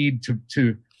really need to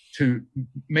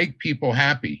make people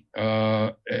happy.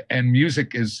 And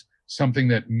music is something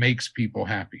that makes people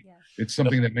happy. Yes. It's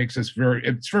something that makes us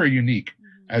it's very unique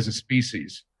as a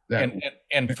species.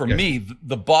 And for me,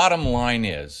 the bottom line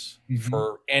is,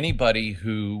 for anybody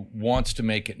who wants to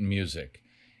make it in music,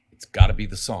 it's got to be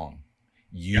the song.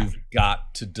 You've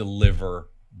got to deliver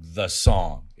the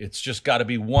song. It's just got to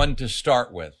be one to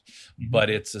start with, but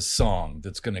it's a song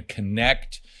that's going to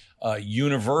connect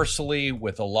universally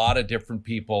with a lot of different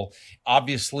people.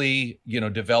 Obviously,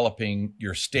 developing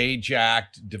your stage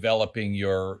act, developing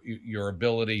your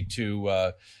ability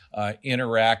to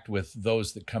interact with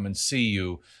those that come and see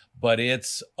you, but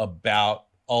it's about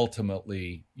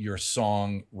ultimately your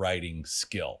songwriting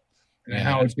skill. And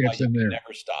how it gets in there.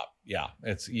 Never stop. Yeah,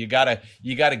 it's you gotta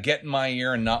get in my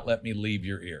ear and not let me leave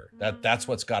your ear. That's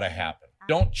what's got to happen.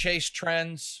 Don't chase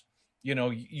trends. You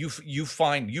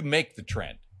make the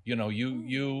trend.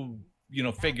 You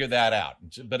figure that out.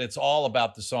 But it's all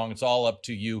about the song. It's all up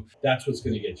to you. That's what's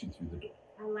going to get you through the door.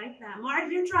 I like that, Mark.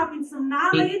 You're dropping some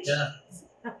knowledge. Yeah.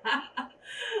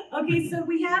 Okay, so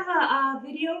we have a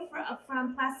video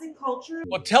from Plastic Culture.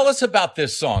 Well, tell us about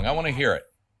this song. I want to hear it.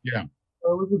 Yeah.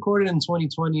 We recorded in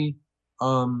 2020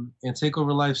 in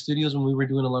Takeover Live Studios when we were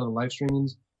doing a lot of live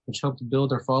streamings, which helped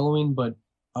build our following. But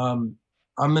I'm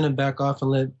going to back off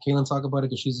and let Kaylin talk about it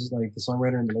because she's like the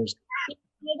songwriter and the lyrics.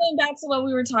 Going back to what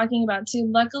we were talking about too,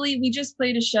 luckily we just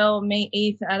played a show May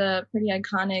 8th at a pretty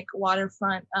iconic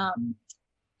waterfront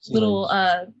little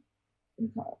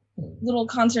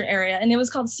concert area, and it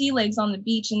was called Sea Legs on the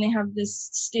beach, and they have this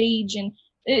stage, and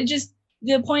it just,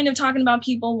 the point of talking about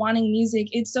people wanting music,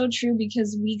 it's so true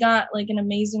because we got like an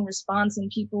amazing response and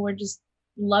people were just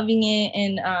loving it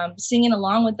and singing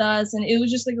along with us, and it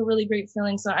was just like a really great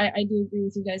feeling. So I do agree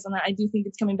with you guys on that. I do think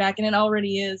it's coming back, and it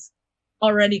already is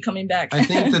coming back. I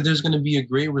think that there's going to be a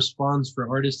great response for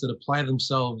artists that apply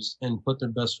themselves and put their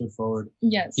best foot forward.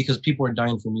 Yes. Because people are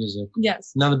dying for music.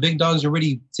 Yes. Now the big dogs are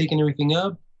already taking everything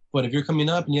up, but if you're coming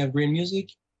up and you have great music,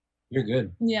 you're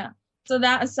good. Yeah. So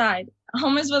that aside,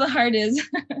 Home is Where the Heart Is.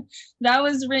 That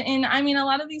was written, I mean, a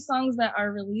lot of these songs that we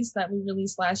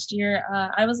released last year,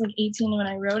 I was like 18 when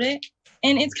I wrote it.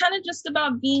 And it's kind of just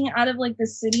about being out of like the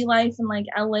city life and like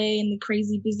LA and the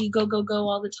crazy busy go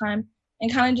all the time.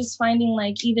 And kind of just finding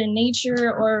like either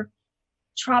nature or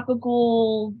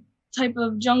tropical type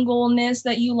of jungle-ness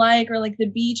that you like, or like the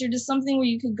beach, or just something where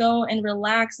you could go and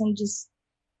relax and just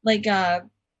like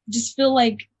just feel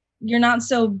like you're not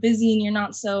so busy and you're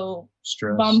not so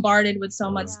bombarded with so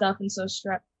much stuff and so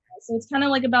stressed. So it's kind of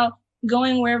like about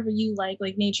going wherever you like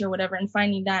nature or whatever, and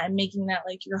finding that and making that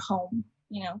like your home,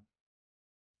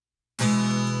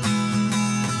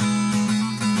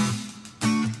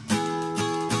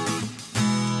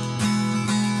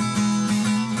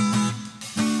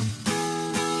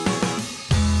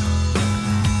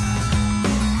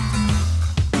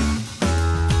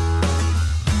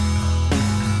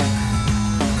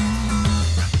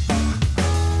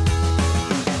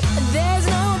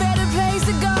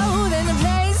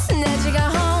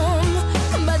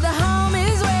 But the home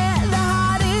is where the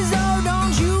heart is. Oh,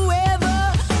 don't you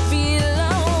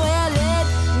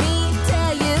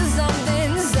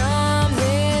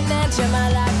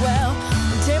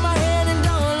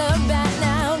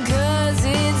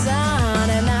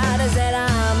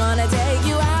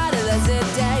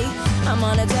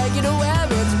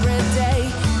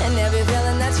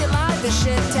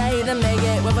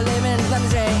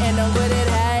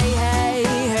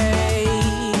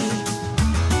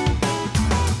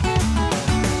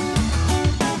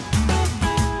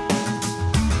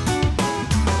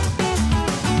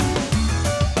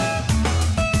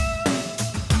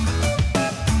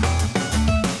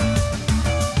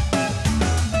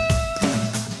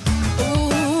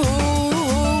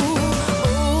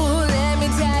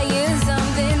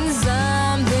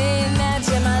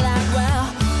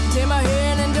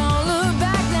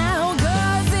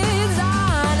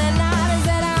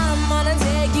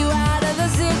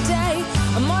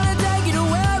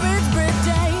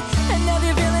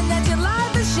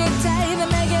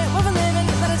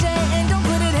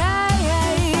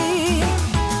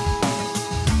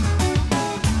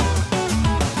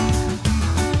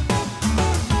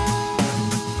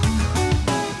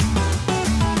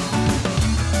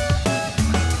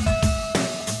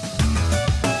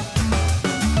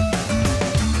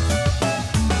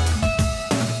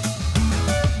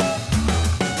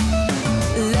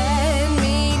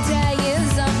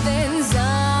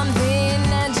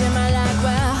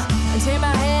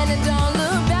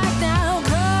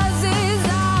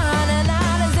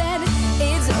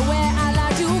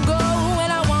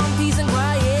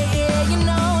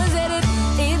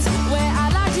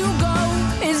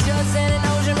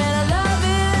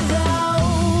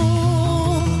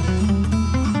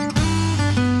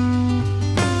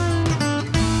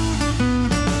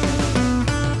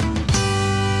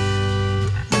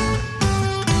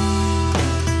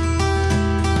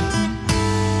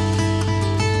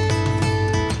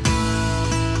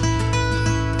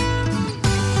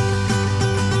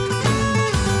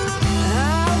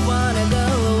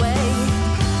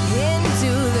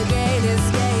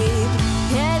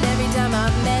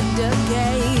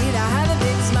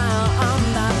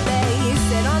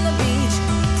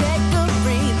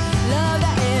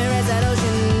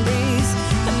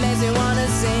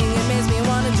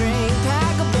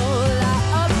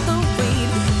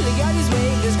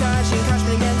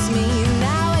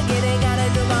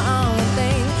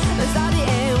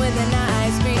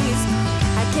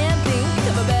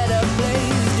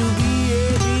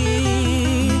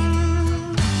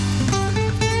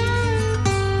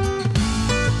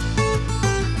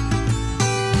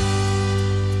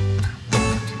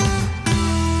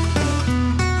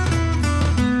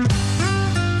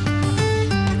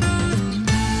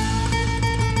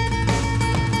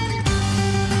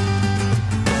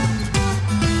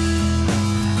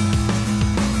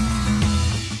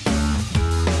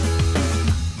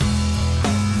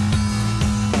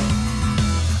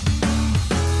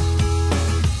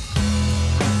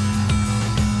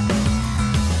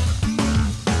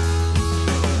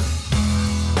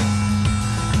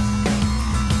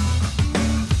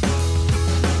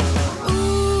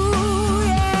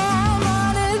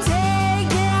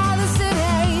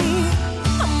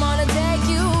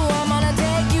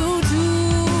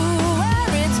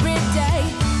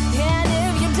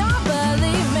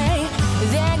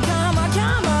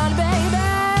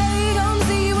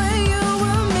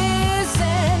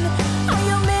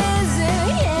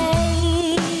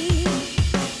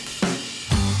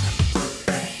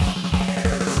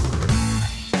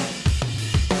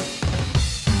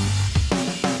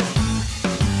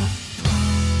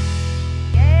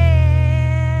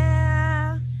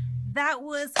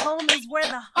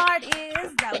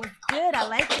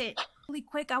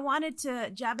quick, I wanted to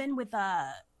jab in with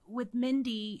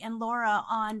Mindy and Laura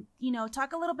on,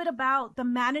 talk a little bit about the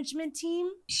management team.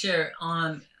 Sure.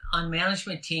 On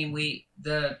management team,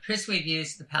 the person we've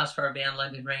used in the past for our band,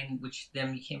 London Rain, which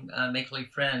then became Make Believe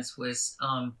Friends, was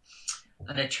an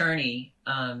attorney,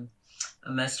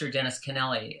 Mr. Dennis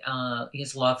Kennelly. He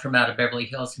has a law firm out of Beverly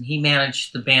Hills, and he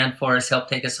managed the band for us, helped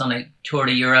take us on a tour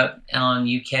to Europe,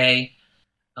 UK.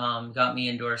 Got me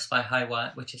endorsed by High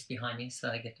Watt, which is behind me, so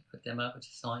I get to put them up, which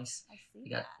is nice.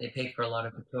 They paid for a lot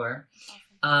of the tour.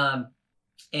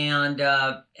 And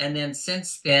then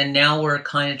since then, now we're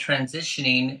kind of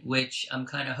transitioning, which I'm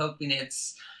kind of hoping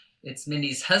it's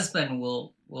Mindy's husband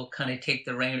will kind of take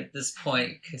the reign at this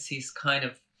point, because he's kind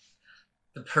of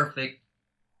the perfect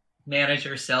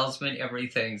manager, salesman,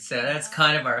 everything. So that's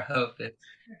kind of our hope, that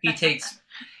he takes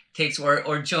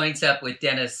or joins up with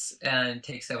Dennis and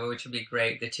takes over, which would be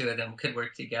great. The two of them could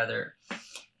work together.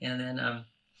 And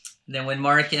then when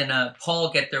Mark and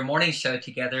Paul get their morning show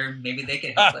together, maybe they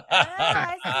can help with that.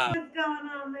 I see what's going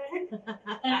on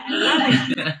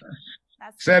there.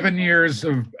 7 years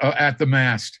of at the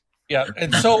mast. Yeah,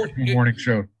 and so morning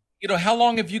show. How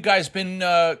long have you guys been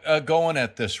going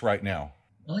at this right now?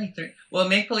 Only 3. Well,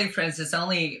 Make Believe Friends is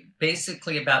only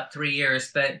basically about 3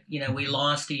 years, but we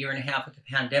lost a year and a half with the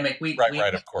pandemic. We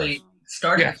of course.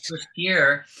 Started the first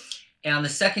year, and the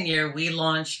second year we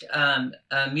launched a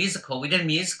musical. We did a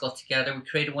musical together. We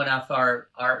created one of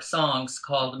our songs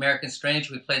called American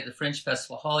Stranger. We played at the Fringe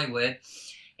Festival Hollywood,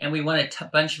 and we won a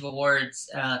bunch of awards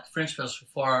at the Fringe Festival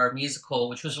for our musical,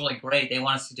 which was really great. They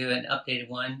want us to do an updated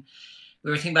one.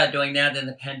 We were thinking about doing that. Then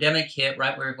the pandemic hit,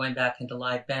 right? We were going back into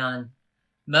live band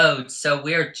mode. So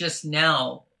we're just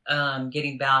now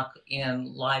getting back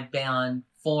in live band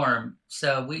form.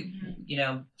 So we,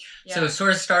 so it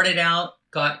sort of started out,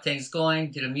 got things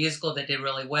going, did a musical that did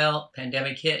really well,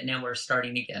 pandemic hit, and now we're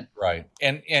starting again. Right.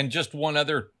 And just one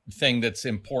other thing that's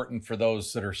important for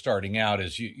those that are starting out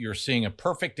is you're seeing a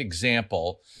perfect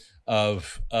example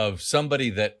of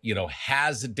somebody that,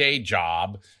 has a day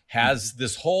job, has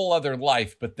this whole other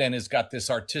life, but then has got this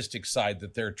artistic side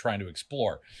that they're trying to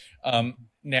explore.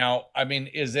 Now, I mean,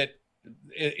 is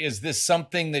this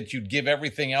something that you'd give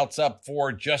everything else up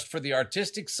for just for the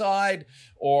artistic side?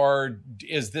 Or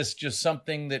is this just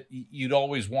something that you'd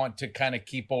always want to kind of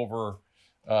keep over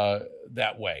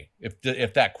that way?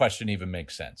 If that question even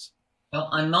makes sense. Well,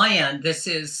 on my end, this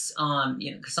is,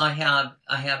 because I have,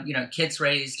 kids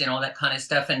raised and all that kind of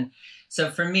stuff. And so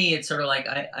for me, it's sort of like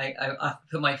I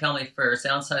put my family first.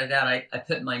 Outside of that, I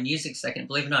put my music second.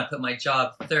 Believe it or not, I put my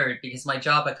job third, because my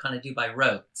job I kind of do by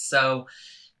rote. So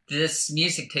this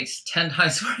music takes 10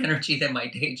 times more energy than my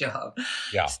day job.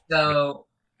 Yeah. So,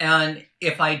 and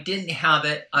if I didn't have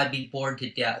it, I'd be bored to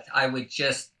death. I would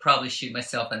just probably shoot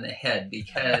myself in the head,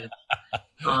 because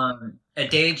a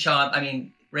day job,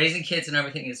 raising kids and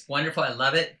everything is wonderful. I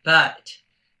love it, but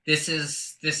this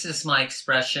is my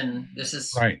expression. This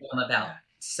is what I'm about.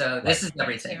 So this is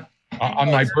everything.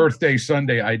 On my birthday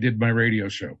Sunday, I did my radio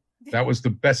show. That was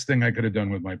the best thing I could have done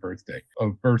with my birthday,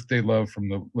 of birthday love from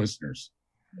the listeners.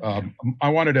 I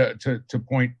wanted to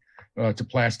point to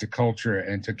Plastic Culture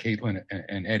and to Caitlin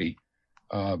and Eddie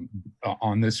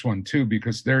on this one too,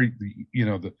 because they're,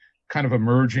 the kind of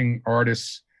emerging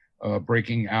artists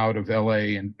breaking out of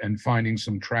LA and finding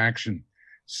some traction.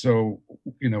 So,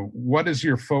 what is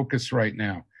your focus right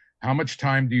now? How much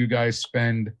time do you guys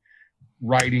spend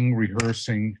writing,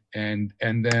 rehearsing, and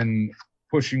then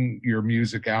pushing your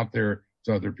music out there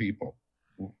to other people?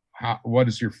 What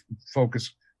is your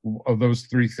focus of those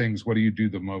 3 things? What do you do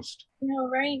the most?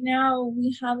 Right now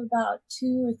we have about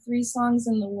 2 or 3 songs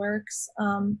in the works,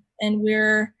 and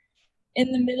we're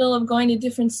in the middle of going to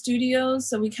different studios,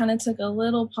 so we kind of took a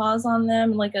little pause on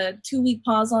them, like a 2-week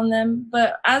pause on them.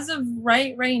 But as of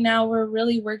right now, we're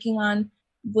really working on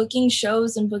booking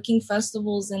shows and booking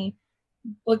festivals and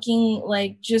booking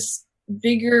just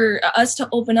bigger, us to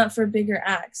open up for bigger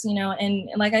acts, and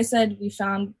like I said, we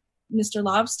found Mr.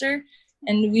 Lobster,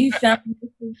 and we found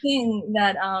Mr. King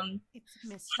that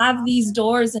have these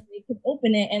doors and they could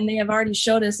open it, and they have already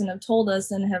showed us and have told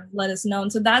us and have let us know.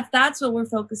 And so that's what we're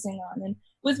focusing on. And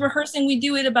with rehearsing, we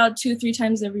do it about 2-3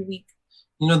 times every week.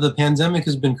 The pandemic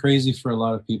has been crazy for a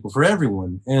lot of people, for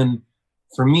everyone. And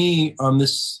for me,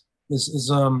 this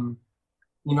is, I'm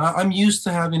used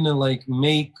to having to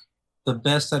make the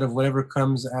best out of whatever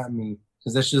comes at me,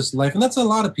 because that's just life. And that's a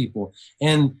lot of people.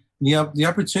 And the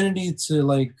opportunity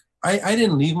to I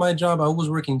didn't leave my job. I was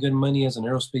working good money as an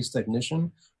aerospace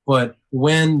technician, but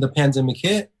when the pandemic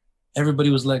hit, everybody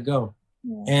was let go.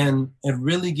 Yeah. And it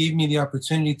really gave me the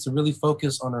opportunity to really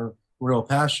focus on a real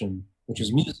passion, which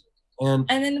is music. And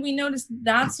then we noticed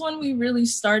that's when we really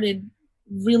started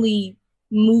really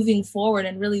moving forward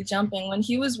and really jumping. When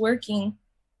he was working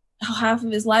half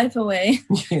of his life away,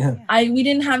 we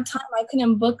didn't have time. I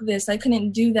couldn't book this. I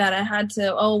couldn't do that. I had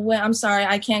to, I'm sorry,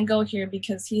 I can't go here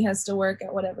because he has to work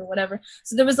at whatever.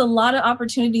 So there was a lot of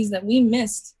opportunities that we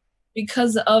missed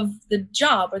because of the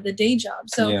job or the day job.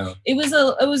 So it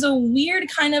was a weird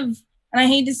kind of, and I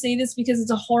hate to say this because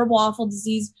it's a horrible, awful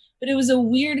disease, but it was a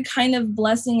weird kind of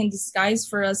blessing in disguise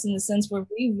for us in the sense where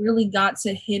we really got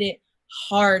to hit it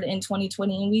hard in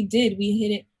 2020. And we did. We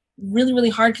hit it really, really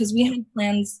hard because we had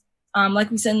plans,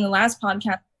 like we said in the last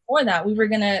podcast before that, we were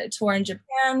going to tour in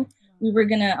Japan. We were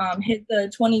going to hit the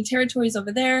 20 territories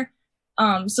over there.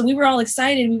 So we were all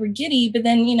excited. We were giddy. But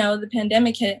then, the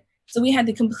pandemic hit. So we had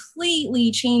to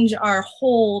completely change our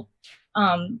whole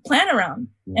plan around.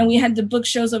 And we had to book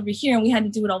shows over here, and we had to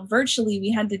do it all virtually.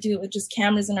 We had to do it with just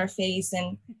cameras in our face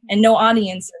and no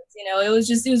audiences.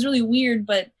 It was really weird,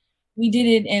 but we did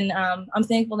it. And I'm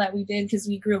thankful that we did because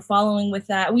we grew a following with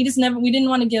that. We didn't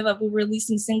want to give up. We were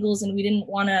releasing singles, and we didn't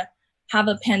want to have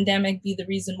a pandemic be the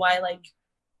reason why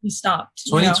we stopped.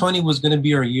 2020 was going to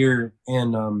be our year.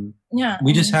 And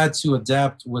we just had to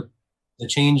adapt with the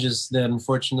changes that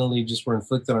unfortunately just were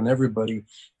inflicted on everybody.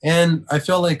 And I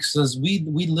felt like, since we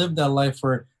lived that life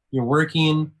where you're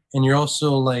working and you're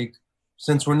also like,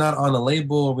 since we're not on a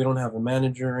label, we don't have a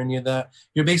manager or any of that,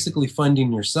 you're basically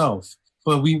funding yourself.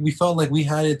 But we felt like we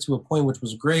had it to a point which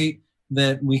was great,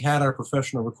 that we had our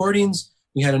professional recordings,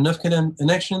 we had enough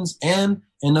connections and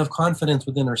enough confidence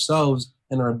within ourselves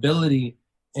and our ability,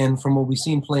 and from what we've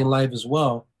seen playing live as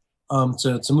well,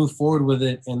 to move forward with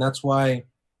it. And that's why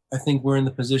I think we're in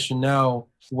the position now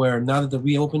where, now that the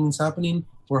reopening's happening,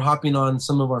 we're hopping on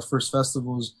some of our first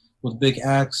festivals with big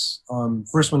acts.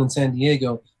 First one in San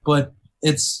Diego, but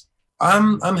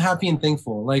I'm happy and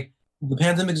thankful. Like, the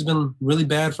pandemic has been really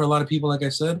bad for a lot of people, like I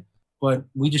said, but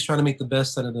we just try to make the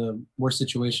best out of the worst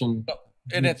situation.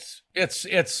 And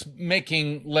it's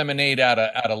making lemonade out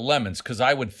of lemons, because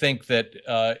I would think that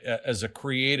as a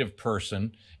creative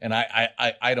person, and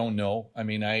I don't know, I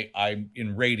mean, I'm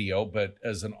in radio, but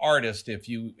as an artist, if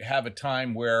you have a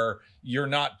time where you're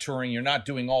not touring, you're not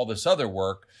doing all this other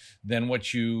work, then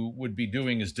what you would be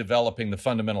doing is developing the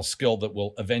fundamental skill that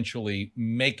will eventually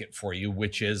make it for you,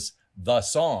 which is the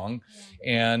song.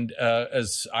 And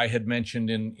as I had mentioned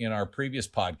in our previous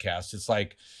podcast, it's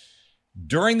like,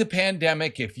 during the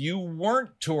pandemic, if you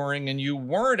weren't touring and you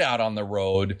weren't out on the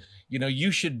road,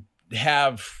 you should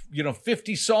have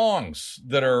 50 songs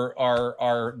that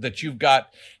are that you've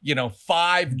got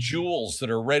 5 jewels that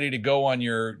are ready to go on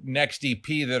your next EP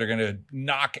that are going to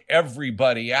knock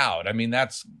everybody out. I mean,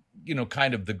 that's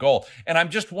kind of the goal. And I'm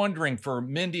just wondering, for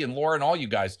Mindy and Laura and all you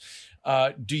guys,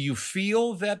 do you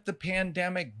feel that the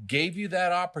pandemic gave you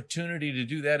that opportunity to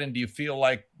do that? And do you feel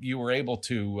like you were able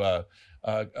to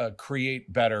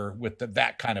create better with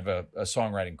that kind of a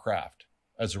songwriting craft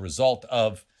as a result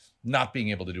of not being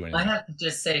able to do anything? I have to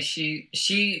just say,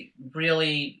 she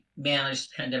really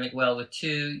managed the pandemic well with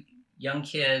 2 young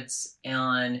kids,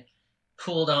 and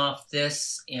pulled off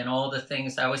this and all the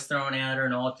things I was throwing at her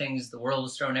and all the things the world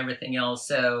was throwing, everything else.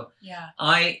 So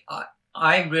I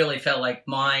really felt like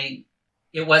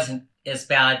it wasn't as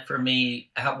bad for me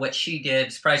what she did.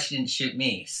 I'm surprised she didn't shoot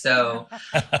me. So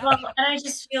well, and I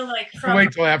just feel like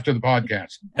wait till after the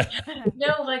podcast.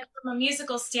 No, like from a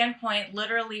musical standpoint,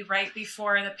 literally right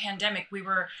before the pandemic, we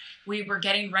were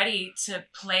getting ready to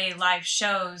play live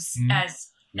shows as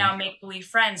now Make Believe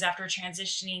Friends after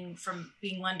transitioning from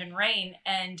being London Rain.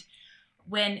 And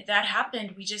when that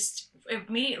happened, we just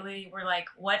immediately were like,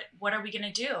 what are we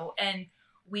gonna do? And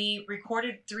we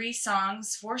recorded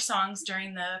 4 songs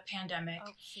during the pandemic.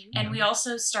 And we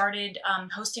also started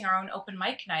hosting our own open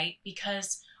mic night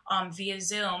because via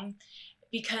Zoom,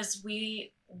 because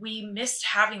we missed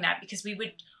having that, because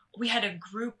we had a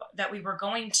group that we were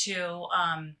going to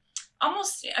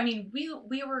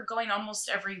we were going almost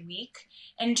every week,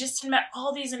 and just met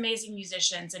all these amazing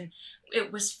musicians, and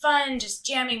it was fun just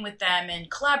jamming with them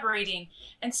and collaborating.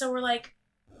 And so we're like,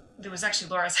 it was actually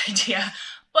Laura's idea,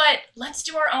 but let's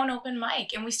do our own open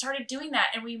mic. And we started doing that,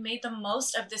 and we made the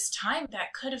most of this time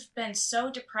that could have been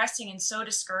so depressing and so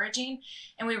discouraging.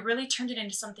 And we really turned it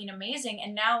into something amazing.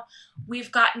 And now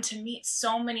we've gotten to meet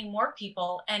so many more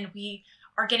people, and we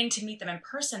are getting to meet them in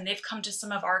person. They've come to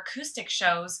some of our acoustic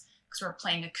shows because we're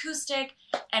playing acoustic,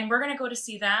 and we're going to go to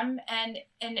see them. And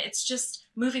it's just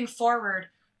moving forward.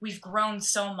 We've grown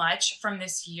so much from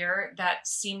this year that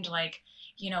seemed like,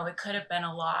 it could have been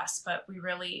a loss, but we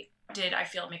really did, I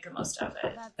feel, make the most of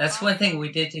it. That's one thing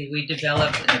we did do. We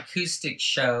developed an acoustic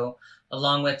show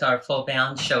along with our full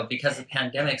band show because of the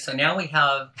pandemic. So now we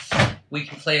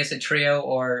can play as a trio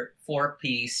or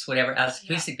 4-piece, whatever, as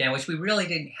acoustic band, which we really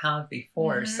didn't have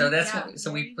before. So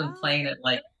so we've been playing at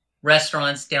like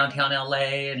restaurants downtown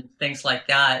LA and things like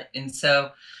that. And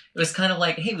so it was kind of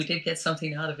like, hey, we did get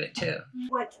something out of it too.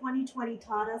 What 2020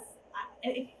 taught us,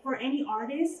 for any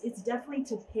artist, it's definitely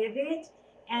to pivot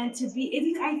and to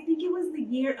be, I think it was the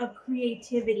year of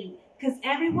creativity, because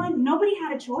nobody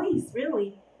had a choice,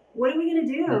 really. What are we going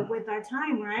to do with our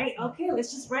time, right? Okay,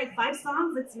 let's just write 5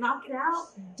 songs. Let's knock it out.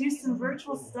 Do some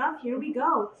virtual stuff. Here we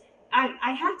go.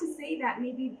 I have to say that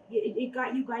maybe it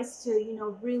got you guys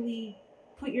to, really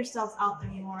put yourselves out there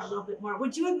more, a little bit more.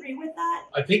 Would you agree with that?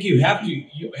 I think you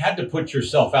had to put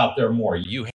yourself out there more.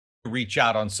 You had to reach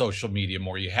out on social media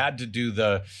more. You had to do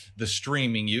the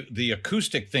streaming. The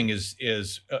acoustic thing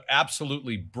is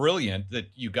absolutely brilliant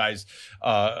that you guys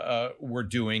were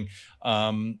doing.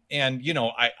 And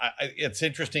it's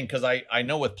interesting because I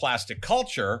know with Plastic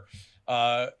Culture,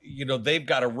 they've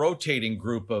got a rotating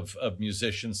group of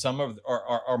musicians. Some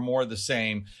are more the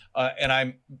same. And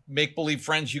I'm Make Believe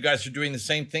Friends. You guys are doing the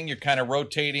same thing. You're kind of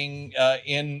rotating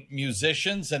in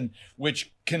musicians, and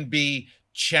which can be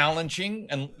challenging.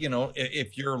 And,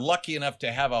 if you're lucky enough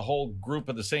to have a whole group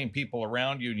of the same people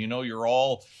around you, and you're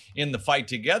all in the fight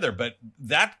together, but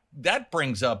that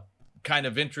brings up kind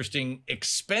of interesting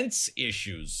expense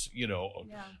issues,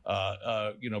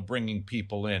 bringing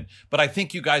people in. But I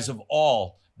think you guys have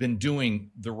all been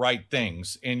doing the right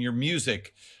things, and your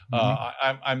music,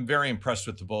 I'm very impressed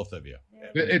with the both of you.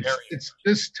 It's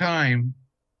this time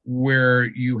where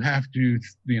you have to,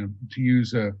 to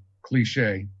use a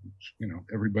cliche,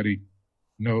 everybody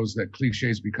knows that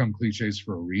cliches become cliches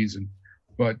for a reason,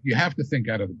 but you have to think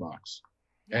out of the box.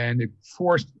 And it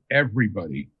forced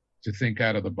everybody to think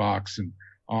out of the box. And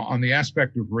on the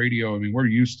aspect of radio, we're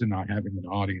used to not having an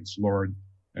audience. Lauren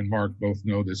and Mark both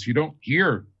know this. You don't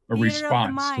hear a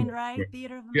response. Theater of the mind, right?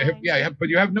 Theater of the mind. Yeah, but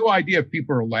you have no idea if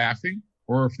people are laughing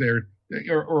or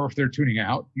if they're tuning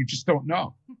out. You just don't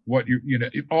know what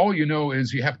all you know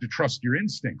is you have to trust your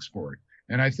instincts for it.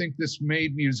 And I think this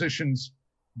made musicians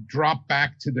drop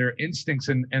back to their instincts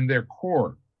and their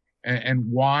core and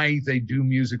why they do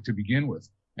music to begin with.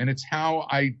 And it's how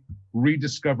I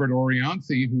rediscovered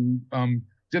Orianthi, who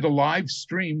did a live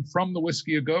stream from the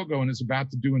Whiskey A Go-Go and is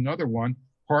about to do another one,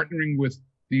 partnering with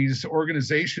these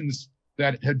organizations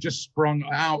that had just sprung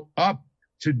up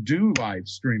to do live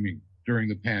streaming during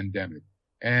the pandemic.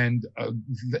 And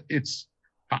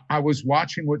I was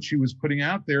watching what she was putting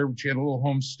out there. She had a little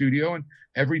home studio, and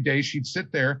every day she'd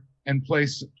sit there and play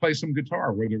some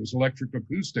guitar, whether it was electric,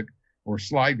 acoustic, or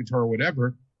slide guitar, or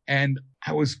whatever. And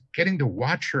I was getting to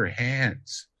watch her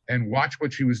hands and watch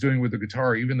what she was doing with the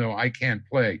guitar, even though I can't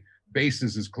play. Bass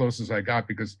is as close as I got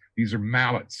because these are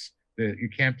mallets. You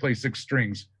can't play 6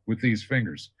 strings with these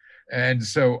fingers. And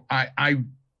so I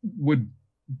would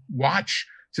watch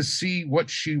to see what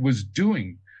she was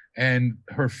doing. And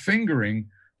her fingering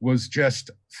was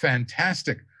just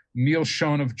fantastic. Neil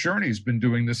Schon of Journey's been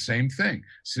doing the same thing,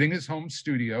 sitting in his home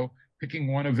studio,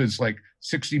 picking one of his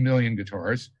 60 million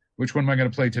guitars. Which one am I going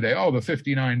to play today? Oh, the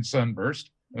 59 Sunburst.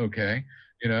 Okay.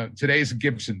 Today's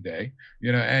Gibson day,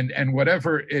 and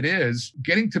whatever it is,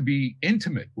 getting to be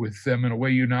intimate with them in a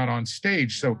way you're not on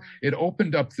stage. So it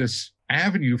opened up this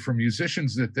avenue for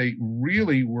musicians that they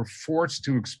really were forced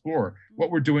to explore. What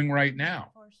we're doing right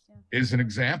now is an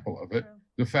example of it.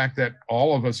 The fact that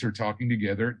all of us are talking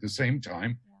together at the same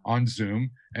time on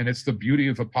Zoom. And it's the beauty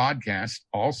of a podcast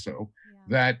also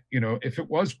that, if it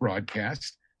was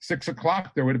broadcast, 6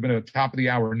 o'clock, there would have been a top of the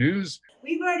hour news.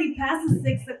 We've already passed the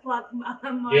 6 o'clock mark.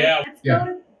 Let's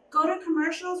go to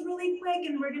commercials really quick,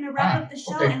 and we're going to wrap up the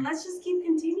show, and let's just keep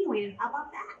continuing. How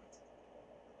about that?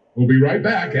 We'll be right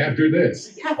back after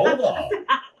this. Hold on.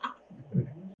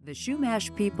 The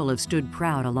Chumash people have stood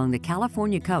proud along the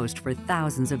California coast for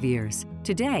thousands of years.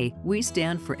 Today, we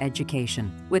stand for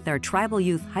education. With our tribal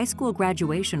youth high school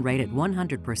graduation rate at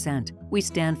 100%, we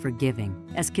stand for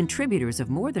giving. As contributors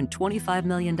of more than $25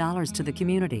 million to the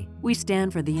community, we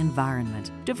stand for the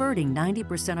environment, diverting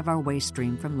 90% of our waste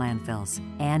stream from landfills.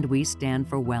 And we stand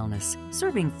for wellness,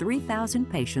 serving 3,000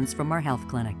 patients from our health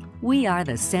clinic. We are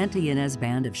the Santa Ynez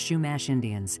Band of Chumash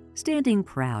Indians, standing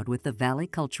proud with the Valley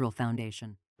Cultural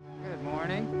Foundation. Good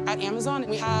morning. At Amazon,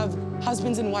 we have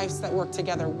husbands and wives that work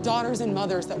together, daughters and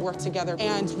mothers that work together,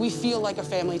 and we feel like a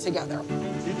family together.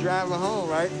 You driving home,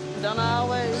 right? Don't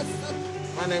always.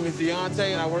 My name is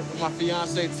Deontay, and I work with my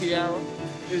fiance, Tiara.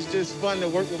 It's just fun to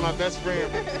work with my best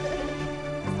friend.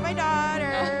 This is my my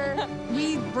daughter.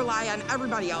 We rely on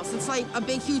everybody else. It's like a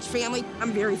big, huge family.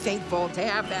 I'm very thankful to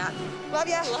have that. Love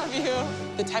you. Love you.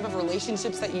 The type of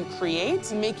relationships that you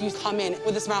create make you come in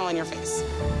with a smile on your face.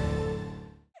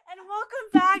 And welcome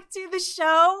back to the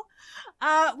show.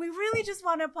 We really just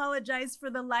want to apologize for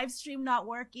the live stream not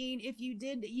working. If you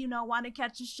did, want to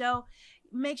catch a show,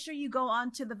 make sure you go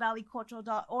on to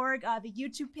thevalleycultural.org. The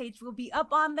YouTube page will be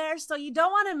up on there, so you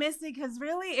don't want to miss it, because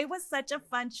really it was such a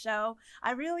fun show.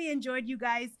 I really enjoyed you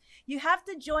guys. You have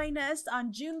to join us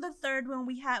on June the 3rd when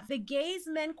we have the Gays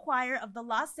Men Choir of the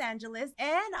Los Angeles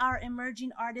and our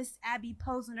emerging artist Abby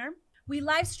Posner. We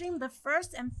live stream the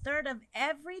 1st and 3rd of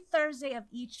every Thursday of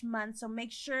each month, so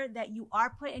make sure that you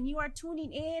are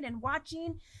tuning in and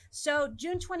watching. So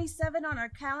June 27 on our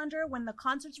calendar when the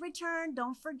concerts return.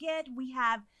 Don't forget, we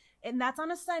have, and that's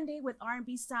on a Sunday, with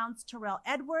R&B Sounds Terrell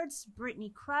Edwards,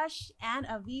 Brittany Crush, and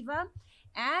Aviva.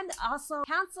 And also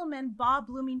Councilman Bob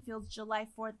Bloomingfield's July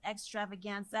 4th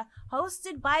extravaganza,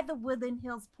 hosted by the Woodland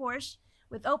Hills Porsche,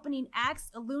 with opening acts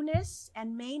Alunis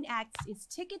and main acts is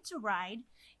Ticket to Ride.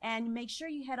 And make sure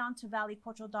you head on to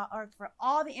valleycultural.org for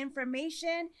all the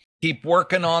information. Keep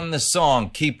working on the song.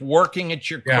 Keep working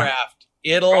at your craft.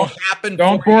 It'll happen.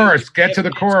 Don't bore us. Get to the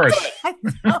chorus.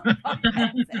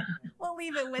 We'll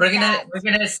leave it with We're gonna.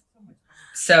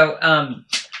 So,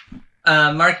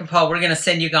 Mark and Paul, we're gonna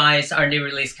send you guys our new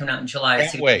release coming out in July.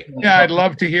 Can't wait. Yeah, I'd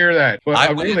love to hear that. But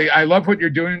I love what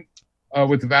you're doing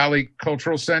with the Valley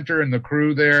Cultural Center and the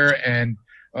crew there, and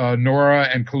Nora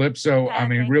and Calypso. I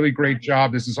mean, really great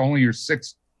job. This is only your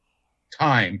 6th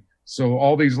time, so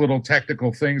all these little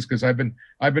technical things, because I've been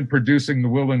producing the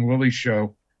Will and Willie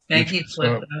show. Thank you,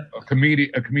 a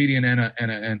comedian and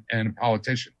a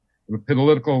politician, a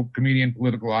political comedian,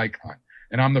 political icon,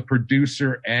 and I'm the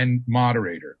producer and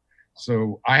moderator.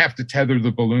 So I have to tether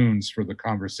the balloons for the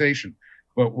conversation.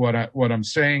 But what I'm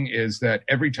saying is that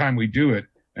every time we do it,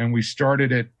 and we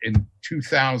started it in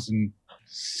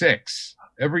 2006.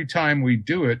 Every time we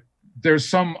do it, there's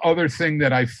some other thing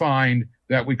that I find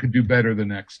that we could do better the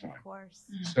next time. Of course.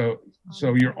 So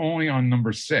you're only on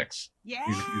number 6. Yeah.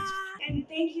 And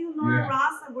thank you, Nora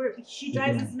Ross. She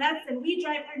drives us nuts and we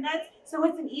drive her nuts. So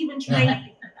it's an even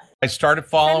trade. I started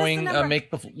following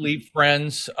Make Believe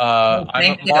Friends.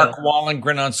 I'm Mark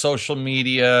Wallengren on social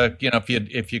media. You know,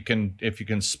 if you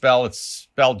can spell, it's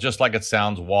spelled just like it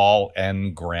sounds, Wall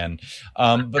and Gren.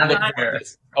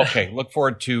 Look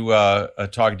forward to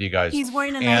talking to you guys. He's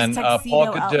wearing a nice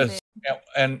tuxedo outfit.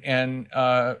 And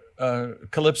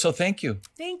Calypso, thank you.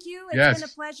 Thank you. It's been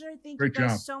a pleasure. Thank you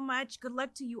guys so much. Good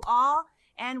luck to you all.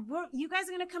 And you guys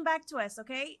are going to come back to us,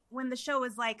 okay? When the show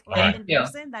is like live in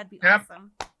person, that'd be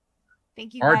awesome.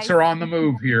 Thank you, Arts guys. are on the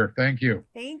move here. Thank you.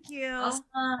 Thank you. Arts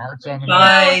on the move.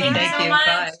 Bye. Thank you.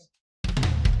 Bye.